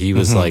stories, so he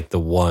was like the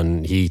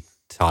one. He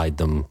tied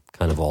them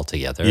kind of all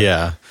together.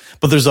 Yeah,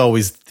 but there's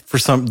always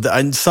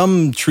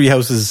some tree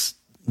houses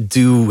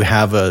do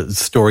have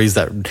stories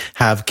that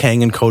have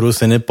Kang and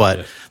Kodos in it,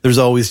 but there's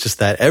always just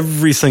that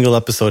every single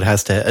episode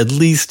has to at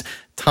least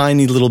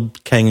tiny little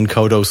Kang and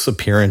Kodos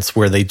appearance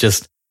where they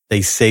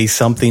say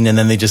something and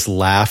then they just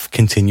laugh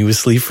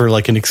continuously for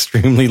like an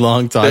extremely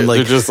long time.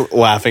 They're just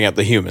laughing at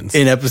the humans.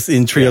 In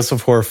Treehouse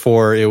of Horror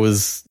 4,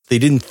 they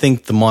didn't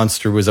think the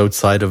monster was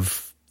outside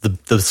of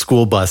the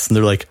school bus, and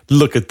they're like,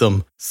 look at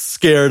them,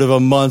 scared of a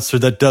monster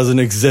that doesn't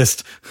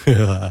exist. They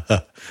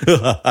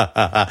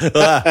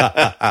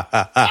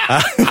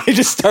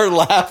just start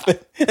laughing,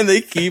 and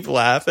they keep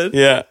laughing.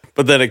 Yeah,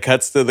 but then it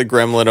cuts to the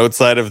gremlin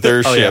outside of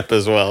their ship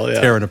as well.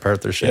 Yeah. Tearing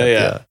apart their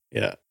ship.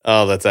 Yeah.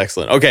 Oh, that's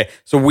excellent. Okay,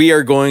 so we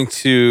are going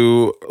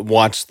to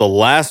watch the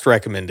last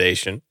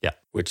recommendation,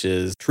 which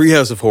is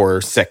Treehouse of Horror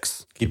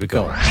 6. Keep it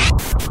going.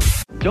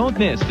 Don't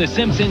miss the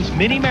Simpsons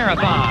Mini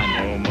Marathon.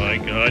 Oh my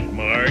God,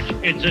 Marge,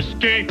 it's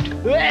escaped.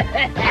 Sunday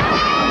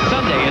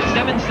at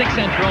 7/6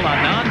 Central on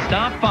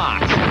Nonstop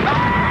Fox.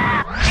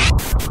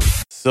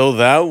 So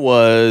that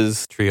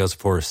was Treehouse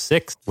of Horror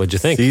 6. What'd you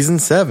think? Season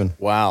 7.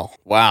 Wow.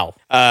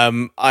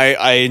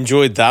 I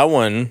enjoyed that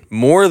one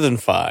more than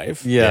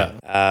 5. Yeah.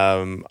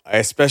 I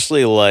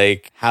especially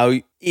like how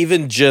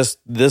even just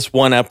this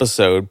one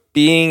episode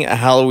being a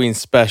Halloween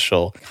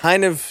special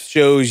kind of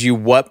shows you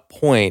what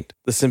point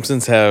the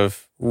Simpsons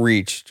have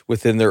reached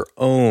within their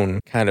own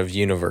kind of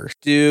universe.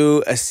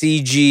 Do a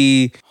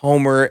CG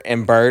Homer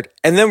and Bart,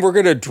 and then we're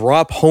going to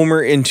drop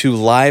Homer into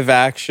live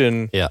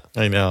action. Yeah,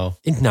 I know.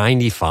 In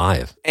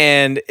 95.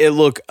 And it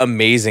looked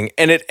amazing.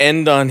 And it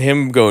end on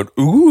him going,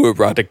 ooh, I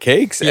brought the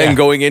cakes, and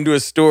going into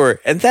a store.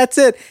 And that's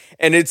it.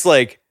 And it's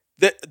like,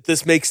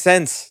 this makes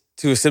sense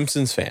to a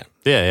Simpsons fan.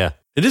 Yeah.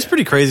 It is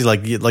pretty crazy.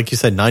 Like you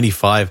said,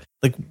 95.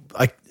 Like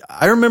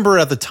I remember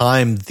at the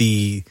time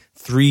the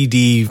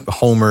 3D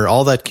Homer,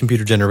 all that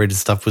computer generated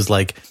stuff was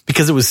like,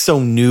 because it was so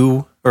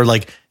new, or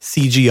like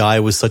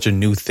CGI was such a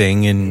new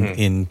thing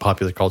in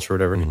popular culture or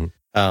whatever.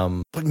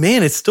 But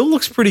man, it still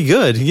looks pretty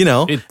good,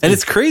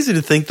 it's crazy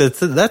to think that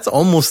that's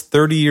almost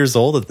 30 years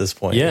old at this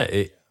point. Yeah,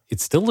 it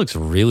still looks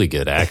really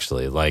good,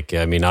 actually. Like,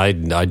 I mean,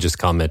 I just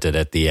commented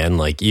at the end,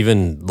 like,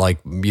 even like,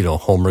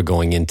 Homer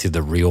going into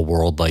the real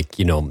world, like,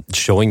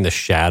 showing the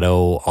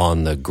shadow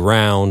on the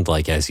ground,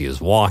 like as he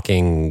was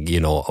walking,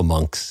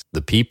 amongst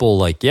the people,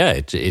 like, yeah,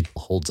 it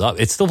holds up.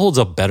 It still holds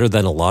up better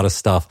than a lot of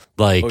stuff,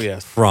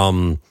 like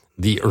from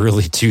the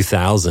early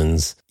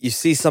 2000s. You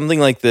see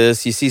something like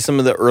this, you see some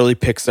of the early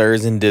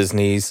Pixars and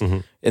Disneys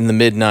in the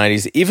mid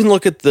 90s. Even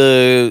look at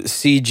the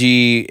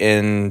CG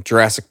in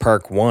Jurassic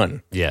Park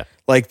 1. Yeah.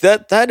 Like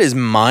that is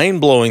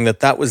mind blowing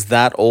that was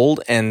that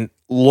old and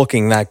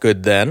looking that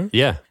good then.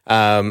 Yeah.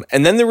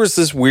 And then there was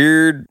this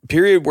weird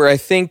period where I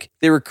think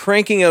they were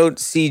cranking out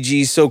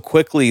CG so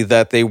quickly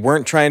that they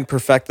weren't trying to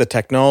perfect the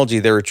technology.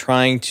 They were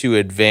trying to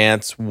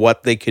advance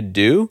what they could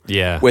do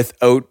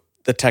without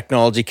the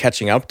technology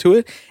catching up to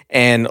it.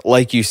 And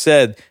like you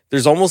said,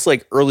 there's almost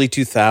like early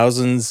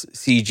 2000s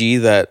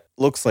CG that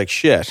looks like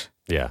shit.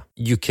 Yeah.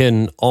 You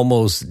can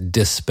almost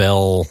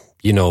dispel,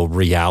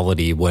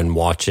 reality when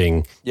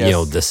watching,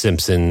 The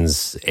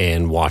Simpsons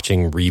and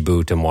watching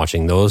Reboot and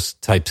watching those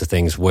types of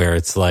things where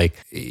it's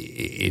like,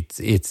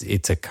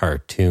 it's a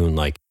cartoon.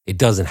 Like, it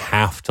doesn't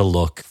have to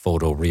look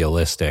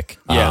photorealistic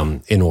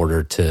in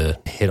order to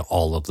hit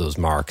all of those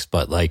marks.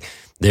 But like,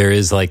 there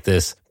is like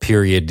this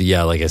period,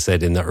 like I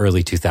said, in the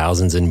early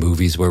 2000s in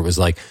movies where it was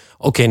like,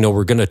 okay, no,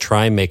 we're going to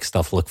try and make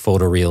stuff look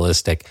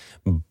photorealistic,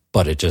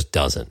 but it just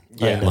doesn't.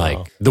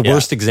 The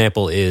worst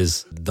example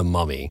is The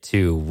Mummy,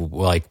 too,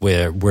 like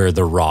where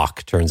The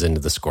Rock turns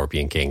into the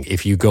Scorpion King.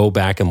 If you go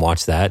back and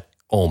watch that,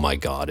 oh my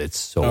God, it's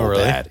so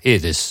bad.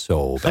 It is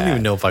so bad. I don't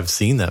even know if I've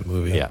seen that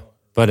movie. Yeah.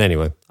 But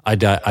anyway, I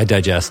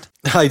digest.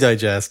 I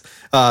digest.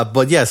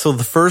 But yeah, so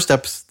the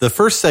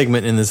first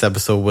segment in this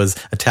episode was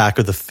Attack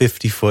of the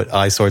 50-Foot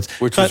Eye Swords,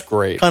 which was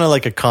great. Kind of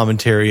like a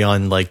commentary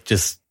on like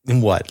just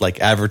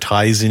like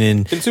advertising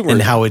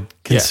and how it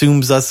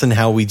consumes us and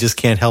how we just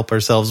can't help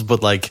ourselves.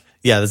 But like,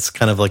 that's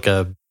kind of like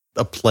a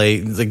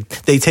play. Like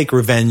they take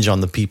revenge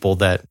on the people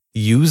that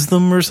use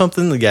them or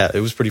something. Yeah, it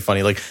was pretty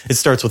funny. Like it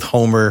starts with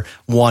Homer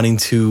wanting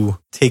to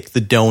take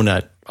the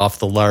donut off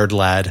the lard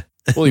lad.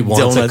 Well, he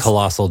wants a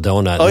colossal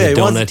donut. Oh, yeah,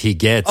 the donut he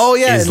gets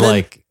is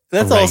like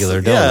that's a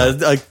regular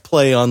donut. Yeah, a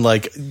play on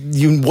like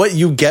what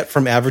you get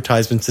from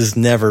advertisements is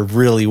never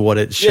really what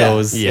it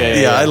shows.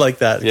 Yeah, I like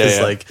that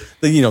because like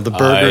the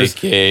burgers. I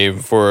came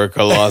for a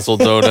colossal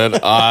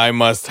donut. I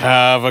must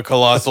have a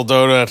colossal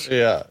donut.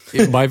 Yeah,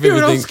 my favorite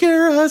don't thing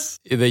scare us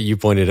that you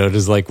pointed out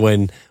is like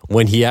when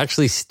he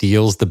actually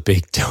steals the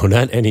big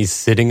donut and he's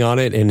sitting on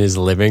it in his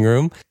living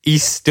room,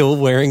 he's still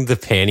wearing the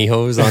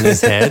pantyhose on his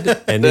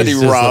head and that he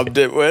robbed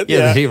it with.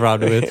 That he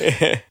robbed it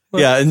with.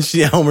 Yeah, and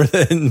Homer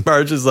and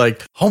Marge is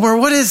like, Homer,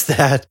 what is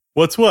that?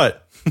 What's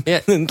what?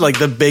 Yeah, like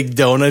the big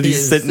donut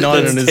he's sitting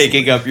on, and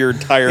taking up your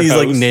entire he's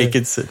house. like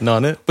naked sitting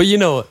on it. But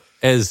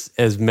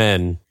as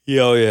men,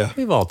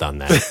 we've all done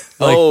that.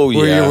 Like,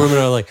 where your women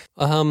are like,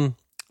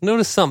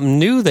 notice something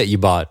new that you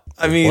bought.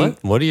 I mean,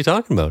 what are you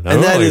talking about? I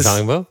don't know what you're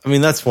talking about. I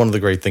mean, that's one of the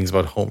great things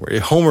about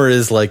Homer. Homer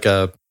is like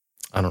I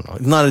don't know,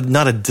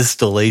 not a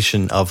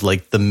distillation of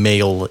like the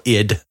male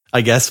id,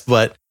 I guess,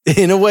 but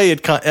in a way, I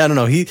don't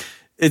know.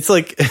 It's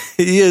like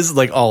he is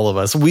like all of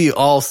us. We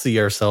all see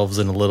ourselves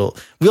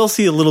we all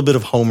see a little bit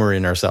of Homer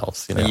in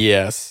ourselves.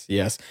 Yes,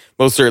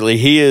 most certainly.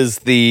 He is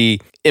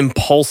the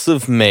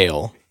impulsive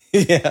male.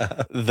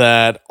 Yeah,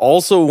 that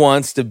also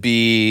wants to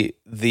be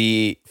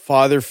the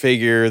father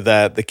figure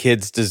that the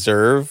kids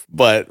deserve,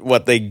 but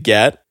what they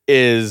get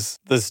is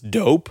this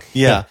dope.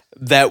 Yeah,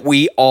 that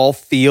we all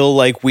feel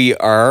like we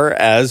are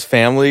as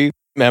family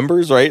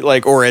members, right?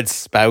 Like, or it's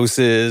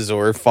spouses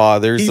or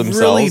fathers themselves.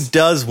 He really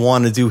does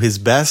want to do his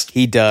best.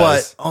 He does.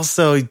 But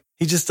also,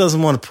 he just doesn't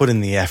want to put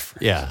in the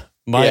effort. Yeah.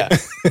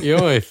 You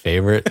know my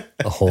favorite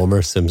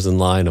Homer Simpson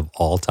line of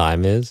all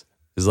time is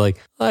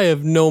like, I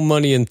have no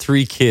money and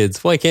 3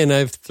 kids. Why can't I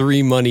have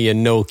 3 money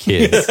and no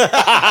kids?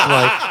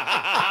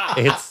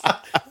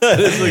 That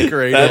is a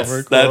great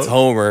Homer quote. That's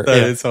Homer.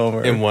 That is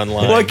Homer. In one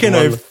line. Why can't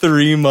I have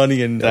 3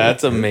 money and no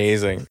That's kids?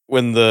 Amazing.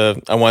 When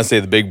I want to say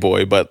the big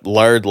boy, but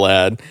lard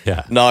lad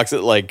knocks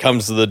it, like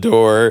comes to the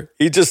door,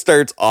 he just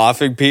starts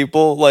offing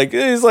people. Like,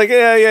 he's like,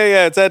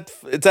 yeah. It's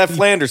at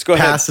Flanders. Go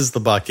ahead. Passes the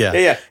buck,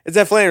 Yeah. It's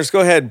at Flanders. Go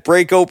ahead.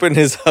 Break open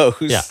his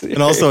house. Yeah.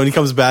 And also, when he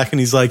comes back and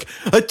he's like,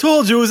 I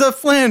told you it was at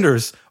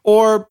Flanders.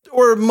 Or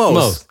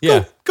Moe's.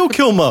 Yeah. Go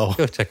kill Mo.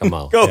 Go check a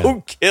Mo.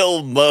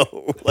 Kill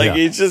Mo. Like,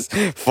 he's just,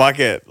 fuck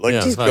it. Like,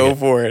 just go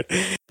for it.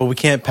 But we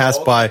can't pass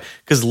by,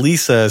 because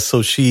Lisa,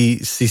 so she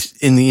sees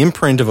in the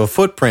imprint of a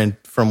footprint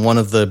from one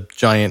of the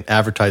giant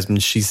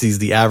advertisements, she sees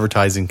the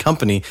advertising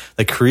company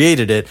that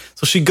created it.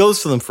 So she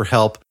goes to them for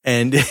help,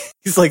 and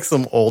he's like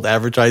some old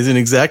advertising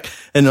exec.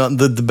 And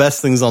the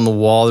best things on the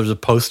wall, there's a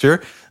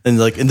poster. And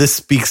this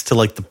speaks to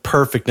like the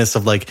perfectness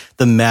of like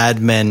the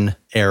Mad Men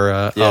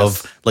era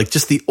of like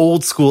just the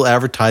old school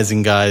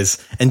advertising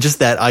guys, and just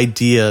that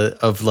idea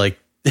of like,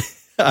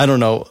 I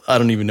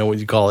don't even know what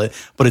you call it,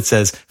 but it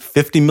says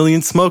 50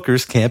 million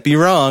smokers can't be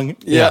wrong.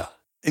 Yeah.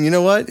 And you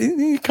know what?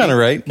 You're kind of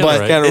right,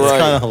 but it's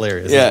kind of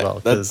hilarious as well.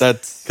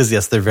 Because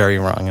yes, they're very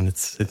wrong, and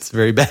it's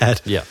very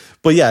bad. Yeah.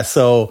 But yeah,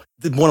 so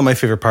one of my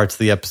favorite parts of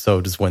the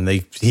episode is when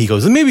he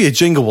goes, maybe a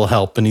jingle will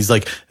help, and he's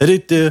like,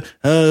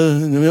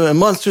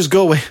 monsters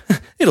go away.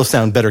 It'll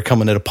sound better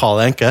coming out of Paul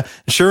Anka.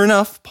 And sure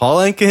enough, Paul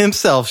Anka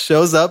himself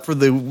shows up for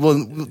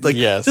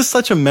just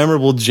such a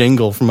memorable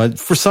jingle.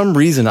 For some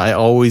reason, I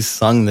always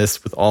sung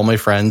this with all my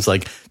friends,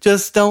 like,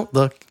 just don't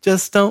look,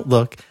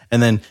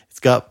 and then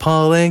got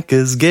Paul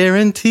Anka's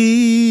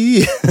guarantee.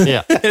 Willie.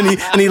 Yeah.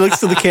 and he looks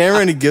to the camera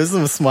and he gives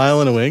them a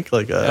smile and a wink.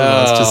 Like,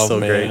 it's just so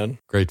great.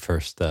 Great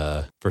first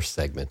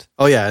segment.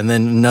 Oh, yeah. And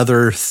then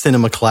another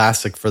cinema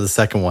classic for the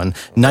second one,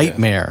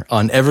 Nightmare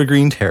on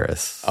Evergreen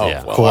Terrace. Oh,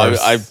 Yeah. well, Of course.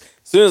 as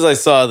soon as I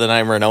saw the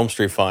Nightmare on Elm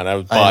Street font, I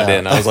was bought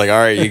in. I was like, all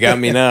right, you got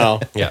me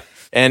now. Yeah.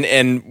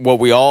 And what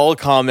we all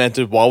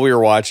commented while we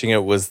were watching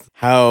it was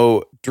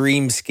how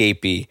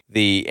dreamscapey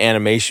the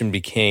animation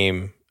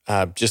became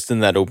just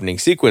in that opening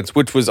sequence,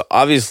 which was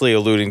obviously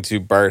alluding to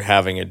Bart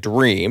having a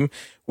dream,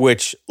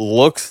 which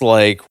looks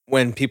like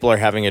when people are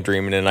having a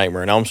dream in A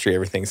Nightmare on Elm Street,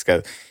 everything's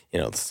got,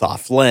 the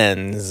soft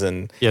lens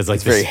and Yeah, it's like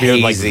very this weird,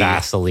 like hazy.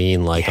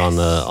 Vaseline, like on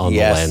the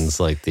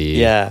lens, like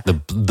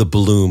the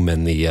bloom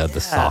and the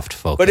soft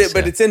focus.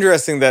 But it's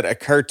interesting that a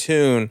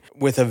cartoon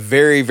with a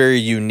very, very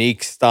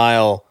unique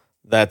style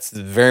that's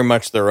very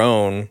much their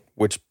own,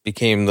 which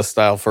became the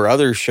style for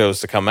other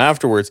shows to come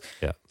afterwards.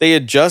 Yeah. They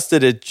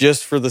adjusted it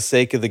just for the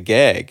sake of the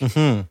gag.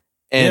 Mm-hmm.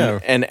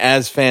 And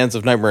as fans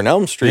of Nightmare on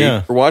Elm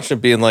Street, we're watching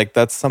it being like,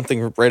 that's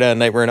something right out of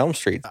Nightmare on Elm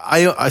Street.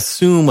 I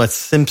assume a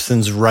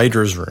Simpsons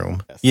writer's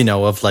room,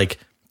 of like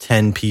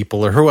 10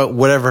 people or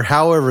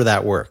however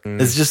that worked.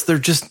 It's just, they're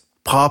just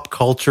pop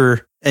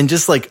culture and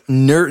just like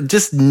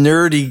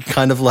nerdy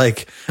kind of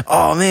like,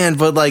 oh man,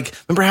 but like,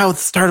 remember how at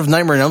the start of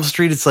Nightmare on Elm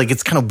Street, it's like,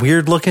 it's kind of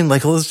weird looking.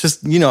 Like, let's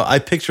just, I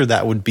picture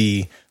that would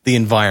be the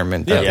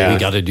environment. We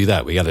got to do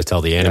that. We got to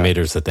tell the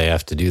animators that they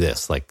have to do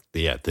this. Like,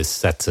 this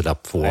sets it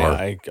up for.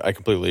 I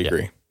completely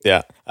agree.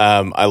 Yeah.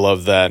 I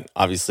love that.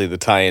 Obviously, the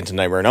tie into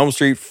Nightmare on Elm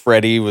Street.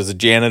 Freddy was a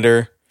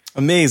janitor.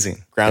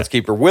 Amazing.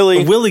 Groundskeeper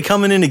Willie. Willie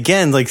coming in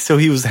again. Like, so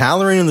he was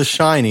Halloran in The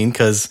Shining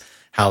because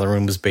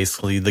Halloran was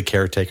basically the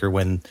caretaker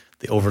when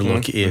the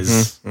Overlook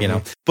is,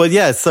 But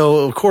yeah,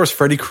 so of course,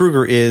 Freddy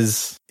Krueger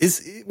is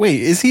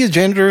he a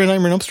janitor in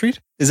Nightmare on Elm Street?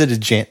 Is it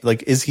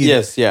is he?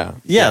 Yes, yeah.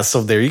 Yeah,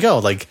 so there you go.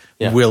 Like,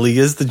 Willie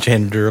is the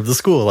janitor of the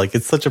school. Like,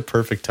 it's such a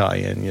perfect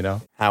tie-in,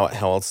 How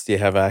else do you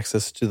have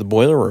access to the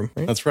boiler room?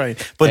 Right? That's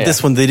right. But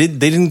this one, they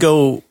didn't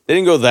go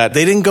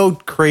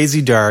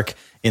crazy dark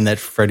in that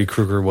Freddy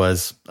Krueger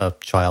was a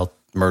child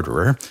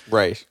murderer.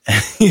 Right.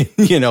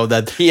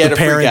 That he had a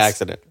freak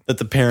accident. That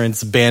the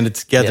parents banded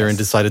together and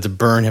decided to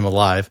burn him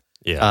alive.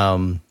 Yeah.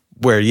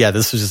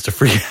 This was just a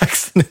freak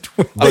accident.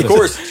 Of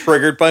course,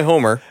 triggered by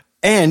Homer.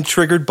 And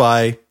triggered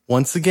by,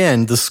 once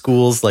again, the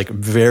school's like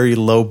very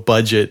low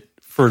budget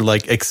for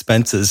like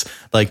expenses,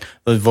 like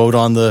the vote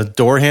on the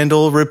door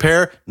handle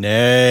repair.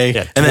 Nay.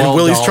 Yeah, and then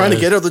Willie's trying to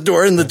get out the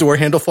door and the door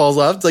handle falls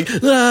off. It's like,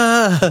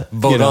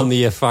 vote on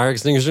the fire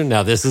extinguisher.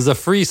 Now this is a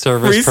free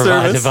service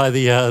provided by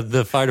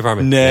the fire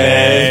department.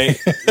 Nay.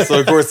 So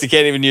of course you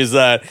can't even use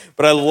that.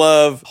 But I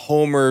love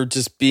Homer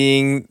just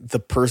being the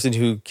person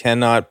who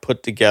cannot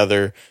put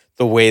together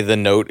the way the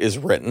note is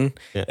written.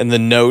 Yeah. And the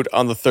note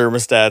on the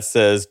thermostat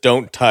says,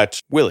 "Don't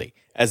touch Willie,"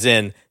 as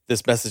in,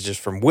 this message is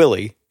from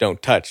Willie,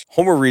 don't touch.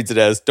 Homer reads it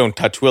as, don't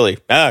touch Willie.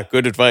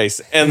 Good advice.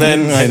 And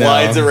then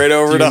slides it right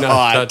over to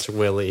hot. Touch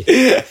Willie.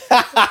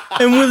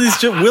 And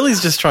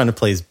Willie's just trying to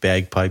play his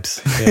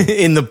bagpipes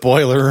in the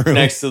boiler room.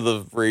 Next to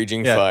the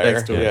raging fire.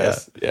 Next to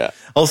it, yeah.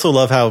 Also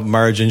love how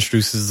Marge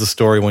introduces the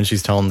story when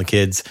she's telling the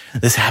kids,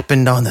 this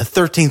happened on the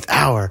 13th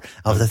hour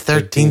of the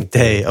 13th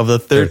day of the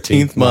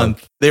 13th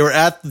month. They were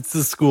at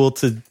the school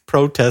to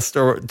protest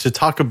or to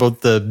talk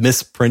about the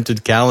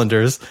misprinted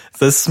calendars. It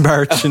says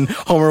Smarch, and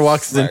Homer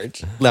walks in.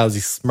 Lousy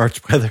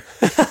Smarch weather.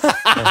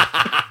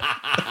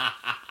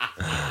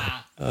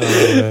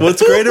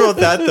 What's great about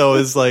that, though,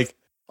 is like,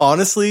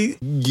 honestly,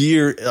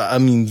 years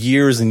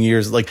and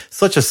years, like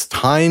such a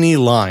tiny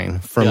line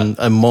from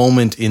a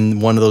moment in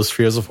one of those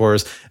Trios of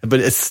Horrors,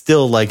 but it's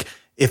still like,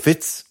 if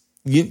it's,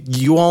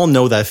 you all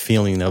know that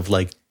feeling of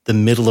like, the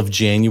middle of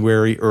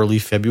January, early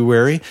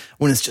February,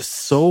 when it's just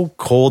so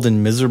cold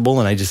and miserable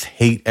and I just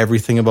hate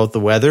everything about the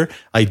weather,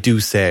 I do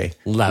say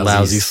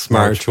lousy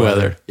Smarch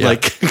weather. Yeah.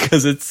 Like,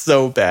 because it's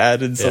so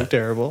bad and so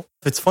terrible.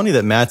 It's funny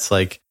that Matt's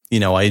like,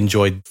 I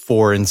enjoyed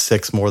 4 and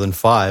 6 more than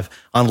 5.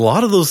 On a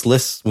lot of those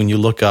lists, when you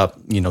look up,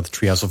 the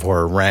Treehouse of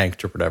Horror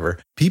ranked or whatever,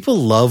 people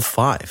love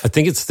 5. I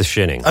think it's The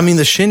Shinning. I mean,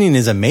 The Shinning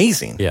is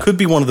amazing. Yeah. Could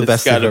be one of the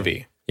best. It's gotta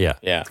be. Yeah.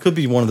 Yeah. Could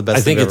be one of the best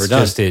I think they've it's ever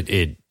done. just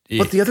it.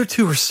 But the other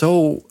two are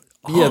so...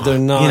 Yeah, they're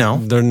not.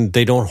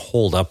 They don't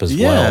hold up as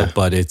well.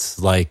 But it's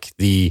like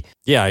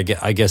I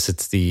guess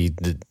it's the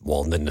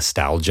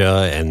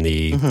nostalgia and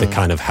the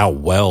kind of how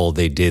well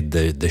they did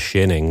the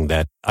Shinning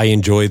that I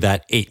enjoy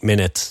that 8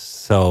 minutes.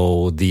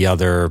 So the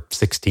other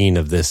 16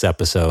 of this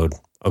episode,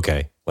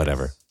 okay,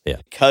 whatever.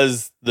 Yeah,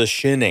 because the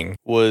Shinning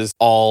was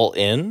all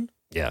in.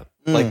 Yeah,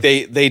 like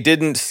they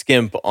didn't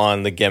skimp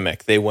on the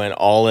gimmick. They went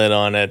all in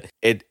on it.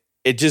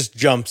 It just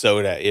jumps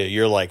out at you.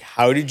 You're like,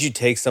 how did you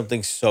take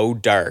something so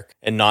dark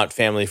and not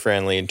family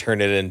friendly and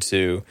turn it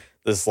into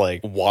this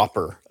like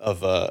whopper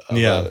of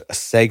a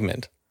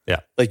segment? Yeah.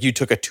 Like you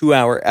took a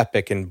 2-hour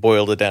epic and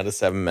boiled it down to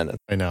 7 minutes.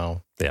 I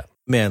know. Yeah.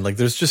 Man, like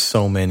there's just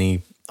so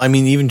many. I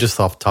mean, even just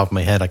off the top of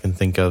my head, I can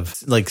think of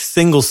like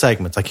single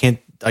segments.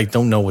 I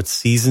don't know what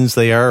seasons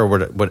they are or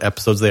what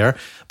episodes they are,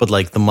 but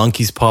like the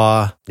Monkey's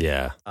Paw.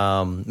 Yeah.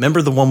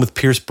 Remember the one with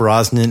Pierce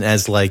Brosnan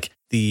as like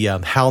the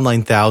HAL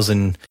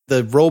 9000,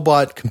 the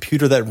robot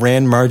computer that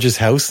ran Marge's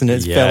house and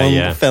it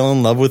fell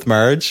in love with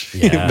Marge.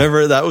 Yeah.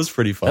 Remember, that was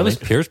pretty funny. That was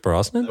Pierce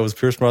Brosnan? That was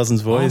Pierce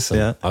Brosnan's voice, Awesome.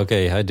 yeah.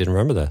 Okay, I didn't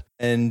remember that.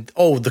 And,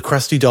 the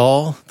Krusty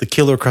doll, the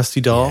killer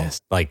Krusty doll.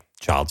 Yes, like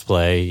Child's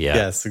Play, yeah.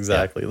 Yes,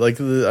 exactly. Like,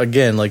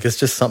 again, like, it's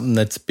just something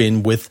that's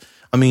been with,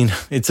 I mean,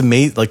 it's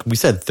amazing. Like we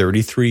said,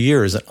 33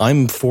 years.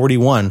 I'm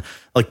 41.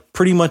 Like,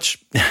 pretty much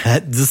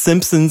The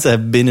Simpsons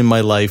have been in my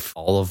life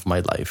all of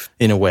my life,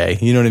 in a way.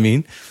 You know what I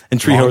mean?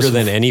 And Longer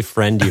than any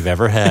friend you've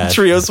ever had.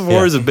 Treehouse of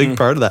Horror is a big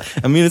part of that.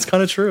 I mean, it's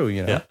kind of true,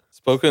 you know? Yeah.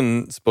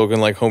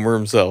 Spoken like Homer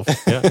himself.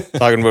 Yeah.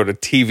 Talking about a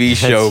TV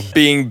show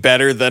being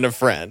better than a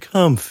friend.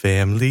 Come,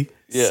 family.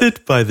 Yeah.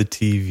 Sit by the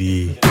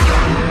TV.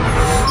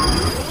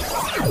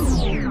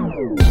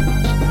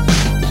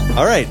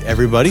 All right,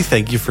 everybody.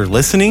 Thank you for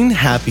listening.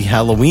 Happy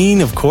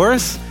Halloween, of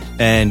course.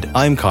 And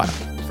I'm Kyle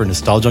for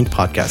Nostalgia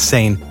Podcast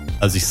saying,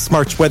 as he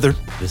smarts weather.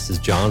 This is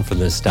John from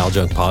the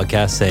Nostalgia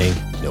Podcast saying,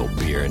 no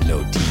beer and no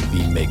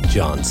TV make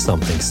John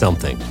something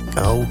something.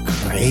 Go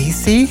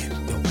crazy?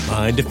 Don't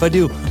mind if I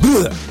do.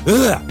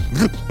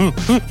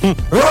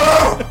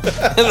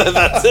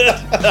 That's it.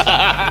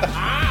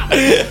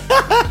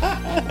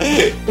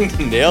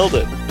 Nailed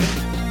it.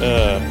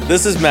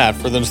 This is Matt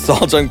for the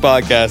Nostalgia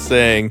Podcast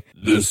saying,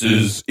 this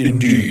is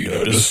indeed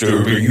a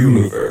disturbing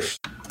universe.